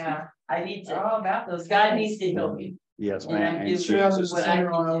 Just I need to. All about those. God needs to heal me. Yes, And ma'am. I'm And doing what I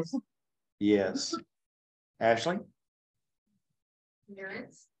can do. yes. Ashley?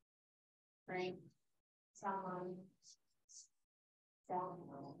 Endurance. Right. Someone.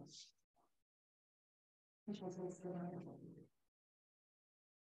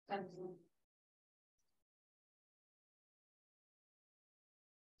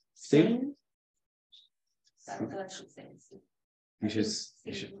 Sing. You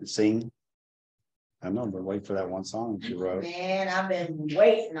should sing. I know, but wait for that one song that you wrote. Man, I've been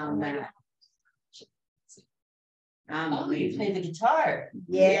waiting on that. You play the guitar.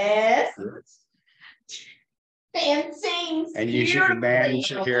 Yes. And sings. And you should, man, you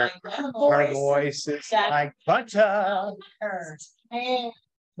should hear her voice. It's like butter.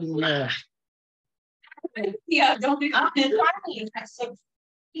 Yeah. Yeah, don't be.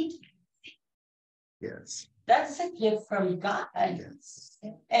 Yes. That's a gift from God. Yes.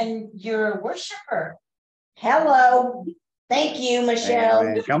 And you're a worshiper. Hello. Thank you, Michelle.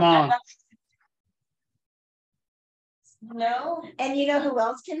 Amen. Come on. No. And you know who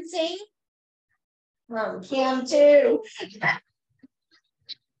else can sing? Kim too.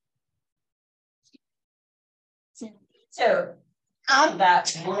 So I'm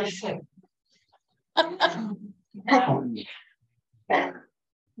that worship.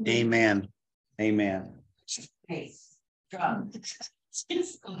 Amen. Amen.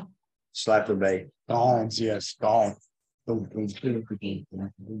 Slap the bass. Bones, yes, bones.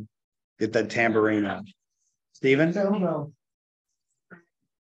 Get that tambourine out. Stephen?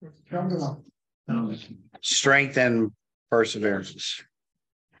 Strength and perseverance.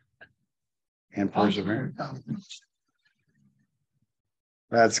 And perseverance.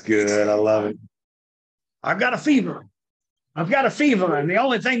 That's good. I love it. I've got a fever. I've got a fever, and the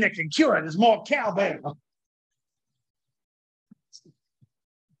only thing that can cure it is more cowbell.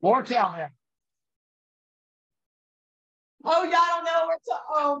 More cowbell. Oh, y'all don't know where to.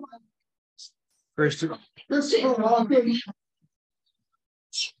 Oh my. Christopher.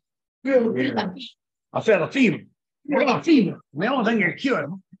 Yeah. I felt a fever. I got a fever. The only thing that can cure it.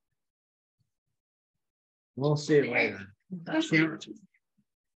 We'll see it later.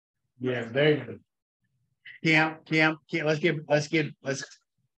 Yeah, there you go. Kim, let's Kim was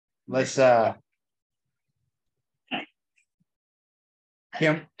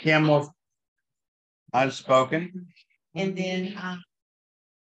unspoken. And then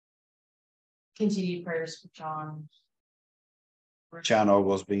continued prayers for John. John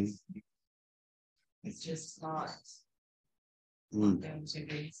Oglesby. It's just not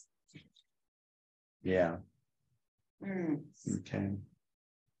Mm, yeah. Okay.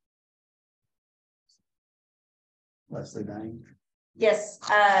 Leslie Dang. Yes,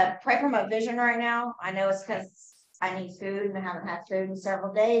 pray for my vision right now. I know it's because I need food and I haven't had food in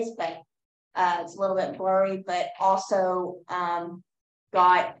several days, but it's a little bit blurry, but also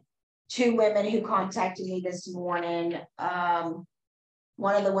got 2 women who contacted me this morning.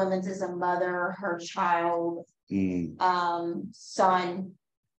 One of the women's is a mother, her child, son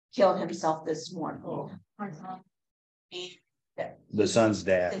killed himself this morning. And The son's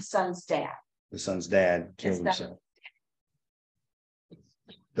dad. the son's dad. The son's dad killed Is that- himself.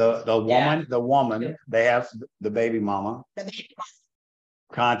 The woman, they have the baby mama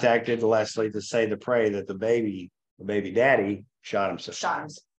contacted Leslie to say to pray that the baby daddy shot himself.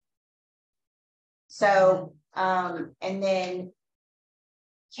 So, and then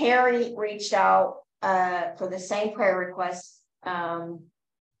Carrie reached out for the same prayer request. And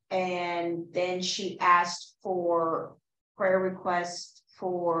then she asked for prayer request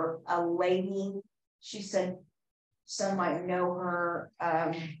for a lady. She said some might know her.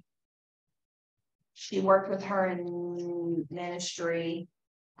 She worked with her in ministry.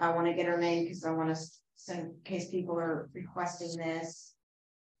 I want to get her name because I want to send in case people are requesting this.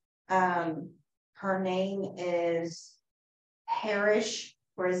 Her name is Parrish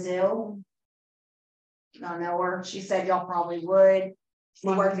Brazil. I know her. She said y'all probably would.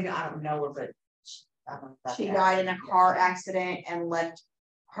 I don't know her, but She died in a car accident and left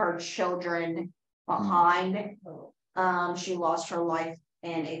her children behind. She lost her life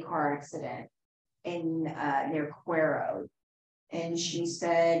in a car accident in near Cuero. And she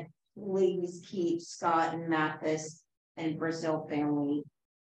said, please keep Scott and Mathis and Brazil family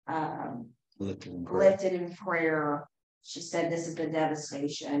lifted in prayer. She said this is the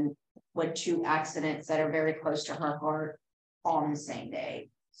devastation with 2 accidents that are very close to her heart on the same day.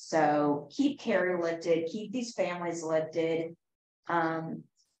 So keep Carrie lifted, keep these families lifted. And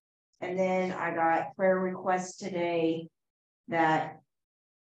then I got prayer requests today that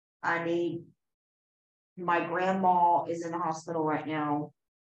I need. My grandma is in the hospital right now.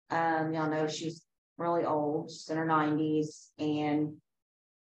 Y'all know she's really old, she's in her 90s, and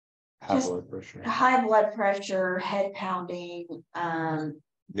High blood pressure. High blood pressure, head pounding,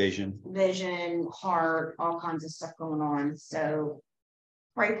 vision, heart, all kinds of stuff going on. So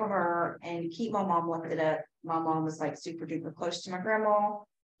pray for her and keep my mom lifted up. My mom was like super duper close to my grandma,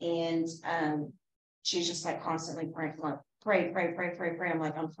 and she's just like constantly pray. I'm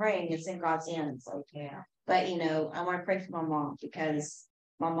like, I'm praying, it's in God's hands. Like, Yeah. but you know, I want to pray for my mom because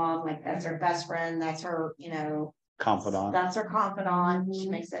my mom, like, that's her best friend, that's her, you know, Confidant. that's her confidant. She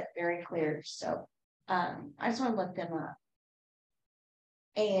makes it very clear. So I just want to look them up.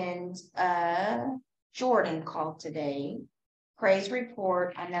 And Jordan called today. Praise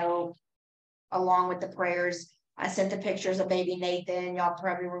report. I know along with the prayers, I sent the pictures of baby Nathan. Y'all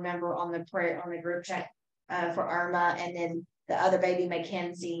probably remember on the prayer on the group chat for Irma, and then the other baby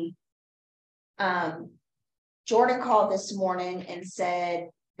Mackenzie. Jordan called this morning and said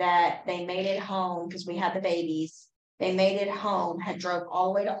that they made it home because we had the babies. They made it home, had drove all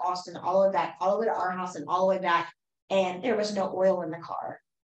the way to Austin, all the way back, all the way to our house and all the way back. And there was no oil in the car.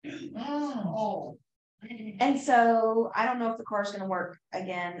 Oh. And so I don't know if the car's going to work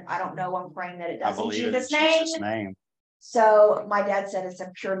again. I don't know. I'm praying that it does I in believe it in Jesus' name. Jesus' name. So my dad said it's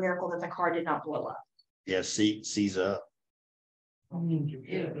a pure miracle that the car did not blow up. Yeah, seize up. I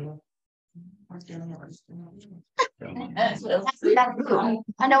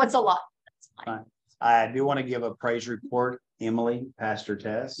know it's a lot. Fine. I do want to give a praise report. Emily, Pastor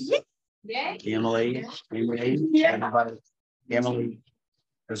Tess. Yeah. Emily, everybody, Emily.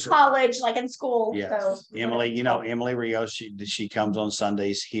 College, like in school. Yeah, So. Emily, you know, Emily Rios, she comes on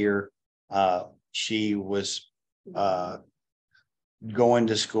Sundays here. She was going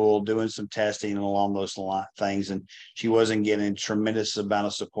to school, doing some testing and along those things, and she wasn't getting a tremendous amount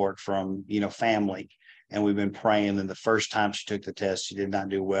of support from, you know, family. And we've been praying. And the first time she took the test, she did not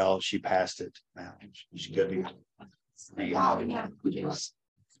do well. She passed it. Now she could be.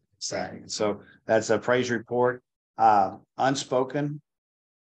 So that's a praise report. Unspoken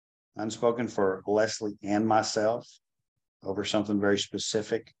for Leslie and myself over something very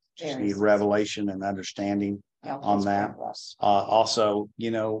specific. Just need revelation and understanding on that. Also,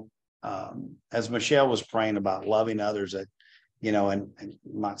 you know, as Michelle was praying about loving others, that, you know, and I'm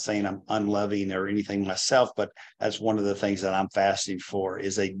not saying I'm unloving or anything myself, but that's one of the things that I'm fasting for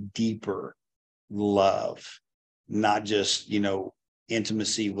is a deeper love, not just, you know,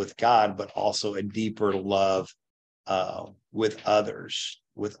 intimacy with God, but also a deeper love with others,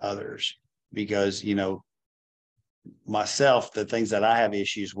 because, you know, myself, the things that I have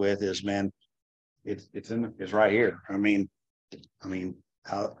issues with is, man, it's right here. I mean,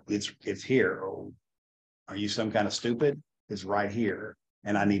 how it's here. Oh, are you some kind of stupid? It's right here.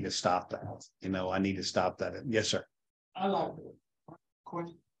 And I need to stop that. You know, I need to stop that. Yes, sir. I like it.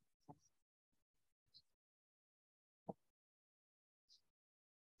 Question.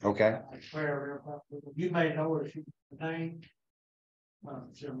 Okay. You may know her, she's name.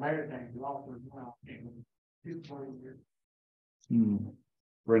 She's a married name, author now.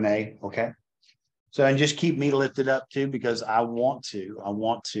 Renee. Okay. So, and just keep me lifted up too, because I want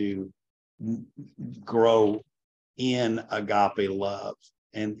to grow in agape love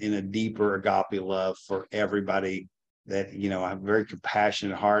and in a deeper agape love for everybody. That, you know, I have a very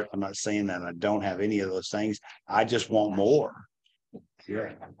compassionate heart. I'm not saying that I don't have any of those things. I just want more.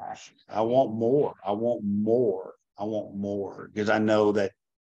 Yeah. I want more because I know that,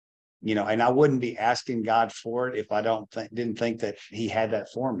 you know, and I wouldn't be asking God for it if I didn't think that he had that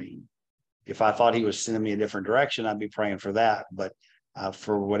for me. If I thought he was sending me a different direction, I'd be praying for that. But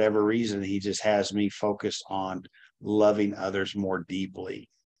for whatever reason, he just has me focused on loving others more deeply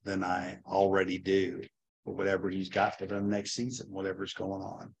than I already do, for whatever he's got for the next season, whatever's going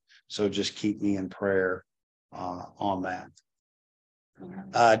on. So just keep me in prayer on that.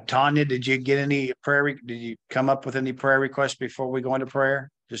 Tanya, did you get any prayer? Did you come up with any prayer requests before we go into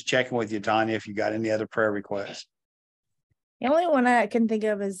prayer? Just checking with you, Tanya, if you got any other prayer requests. The only one I can think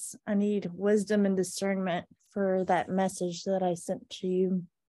of is I need wisdom and discernment for that message that I sent to you.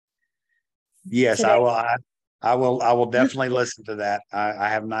 Yes, today. I will definitely listen to that. I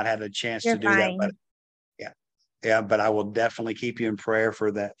have not had a chance to do that, but yeah, but I will definitely keep you in prayer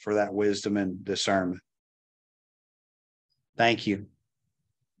for that wisdom and discernment. Thank you.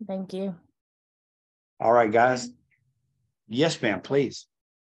 Thank you. All right, guys. Yes, ma'am, please.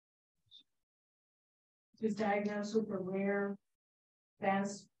 Is diagnosed with a rare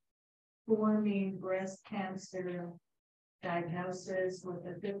fast-forming breast cancer diagnosis with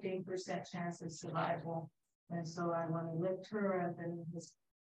a 15% chance of survival. And so I want to lift her up and just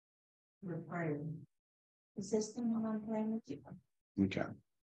pray. Is this the one I'm praying with you? Okay.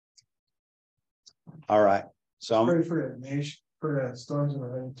 All right. So pray for the nation, for the storms that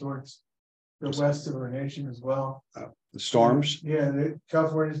are heading towards the west of our nation as well. The storms. Yeah,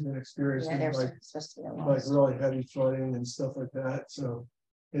 California's been experiencing like really heavy flooding and stuff like that. So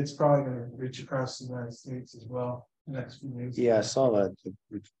it's probably going to reach across the United States as well the next few days. Yeah, I saw that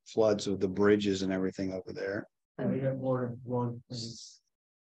the floods of the bridges and everything over there. I got more than one.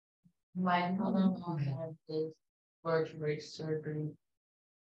 My mother-in-law had his vertebrae surgery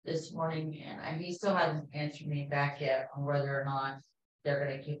this morning, and he still hasn't answered me back yet on whether or not they're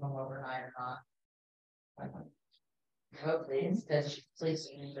gonna keep him overnight or not. Hopefully it's because she's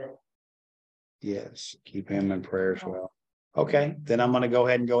sleeping, but Yes, keep him in prayer as well. Okay, then I'm going to go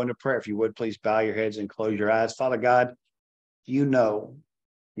ahead and go into prayer. If you would, please bow your heads and close your eyes. Father God, you know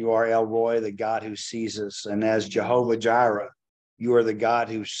you are El Roy, the God who sees us. And as Jehovah Jireh, you are the God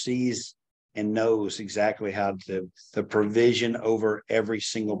who sees and knows exactly how the provision over every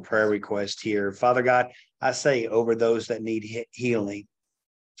single prayer request here. Father God, I say over those that need healing,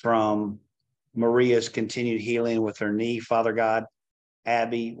 from Maria's continued healing with her knee, Father God,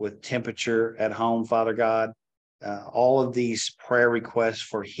 Abby with temperature at home, Father God, all of these prayer requests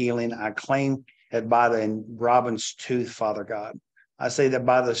for healing, I claim that by the Robin's tooth, Father God, I say that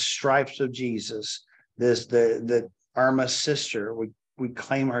by the stripes of Jesus, the Irma's sister, we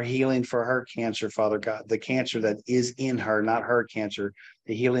claim her healing for her cancer, Father God, the cancer that is in her, not her cancer,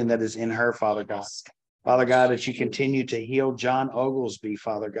 the healing that is in her, Father God. Father God, that you continue to heal John Oglesby,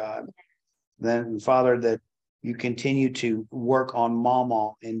 Father God. Then, Father, that you continue to work on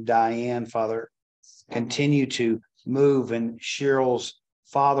Mama and Diane, Father. Continue to move in Cheryl's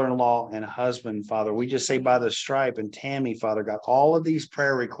father-in-law and husband, Father. We just say by the stripe, and Tammy, Father God, all of these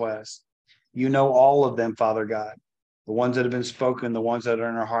prayer requests, you know all of them, Father God. The ones that have been spoken, the ones that are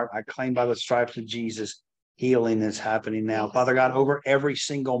in our heart, I claim by the stripes of Jesus, healing is happening now. Father God, over every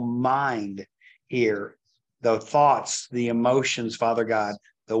single mind here, the thoughts, the emotions, Father God,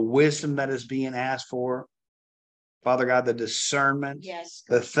 the wisdom that is being asked for, Father God, the discernment, Yes,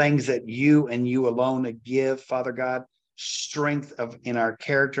 the things that you and you alone give, Father God, strength in our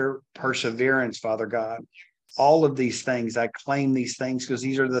character, perseverance, Father God. All of these things, I claim these things because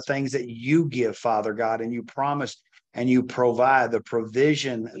these are the things that you give, Father God, and you promise and you provide the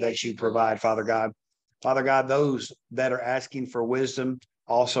provision that you provide, Father God. Father God, those that are asking for wisdom,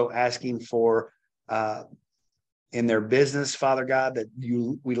 also asking for in their business, Father God, that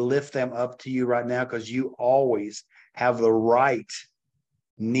we lift them up to you right now because you always have the right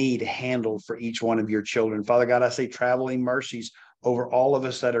need handled for each one of your children. Father God, I say traveling mercies over all of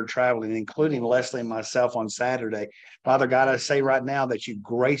us that are traveling, including Leslie and myself on Saturday. Father God, I say right now that you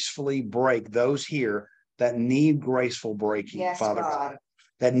gracefully break those here that need graceful breaking, yes, Father God. God,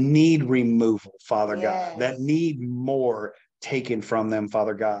 that need removal, Father Yes. God, that need more taken from them,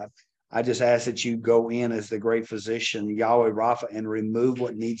 Father God. I just ask that you go in as the great physician, Yahweh Rapha, and remove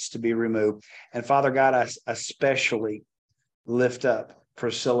what needs to be removed. And Father God, I especially lift up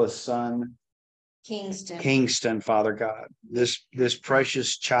Priscilla's son, Kingston, Father God, this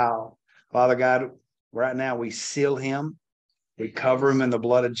precious child. Father God, right now we seal him. We cover him in the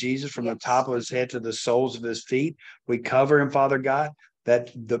blood of Jesus from the top of his head to the soles of his feet. We cover him, Father God,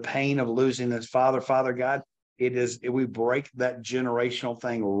 that the pain of losing his father, Father God, we break that generational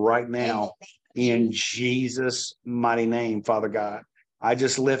thing right now in Jesus' mighty name, Father God. I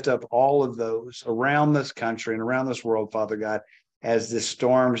just lift up all of those around this country and around this world, Father God, as the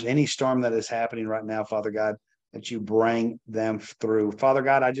storms, any storm that is happening right now, Father God, that you bring them through. Father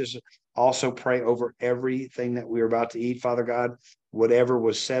God, I just also pray over everything that we are about to eat, Father God, whatever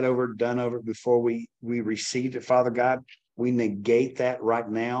was said over, done over before we received it, Father God, we negate that right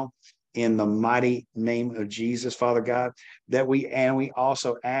now in the mighty name of Jesus, Father God, we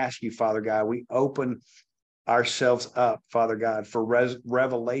also ask you, Father God, we open ourselves up, Father God, for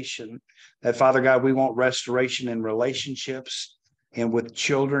revelation, that Father God, we want restoration in relationships and with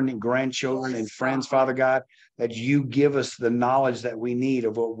children and grandchildren and friends, Father God, that you give us the knowledge that we need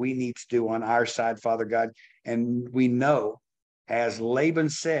of what we need to do on our side, Father God. And we know, as Laban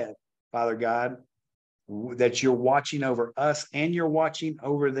said, Father God, that you're watching over us and you're watching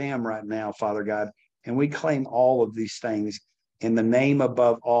over them right now, Father God. And we claim all of these things in the name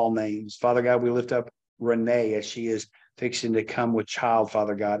above all names. Father God, we lift up Renee as she is fixing to come with child,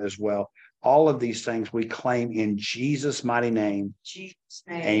 Father God, as well. All of these things we claim in Jesus' mighty name. Jesus'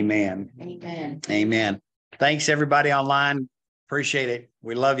 name. Amen. Amen. Amen. Thanks, everybody online. Appreciate it.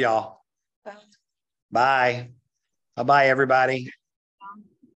 We love y'all. Bye. Bye-bye, everybody.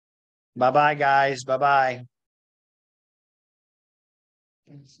 Bye-bye, guys. Bye-bye.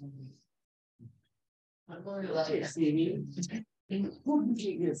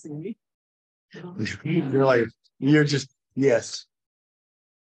 You're like, you're just, yes.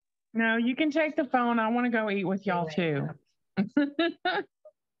 No, you can take the phone. I want to go eat with y'all too. oh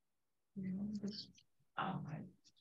my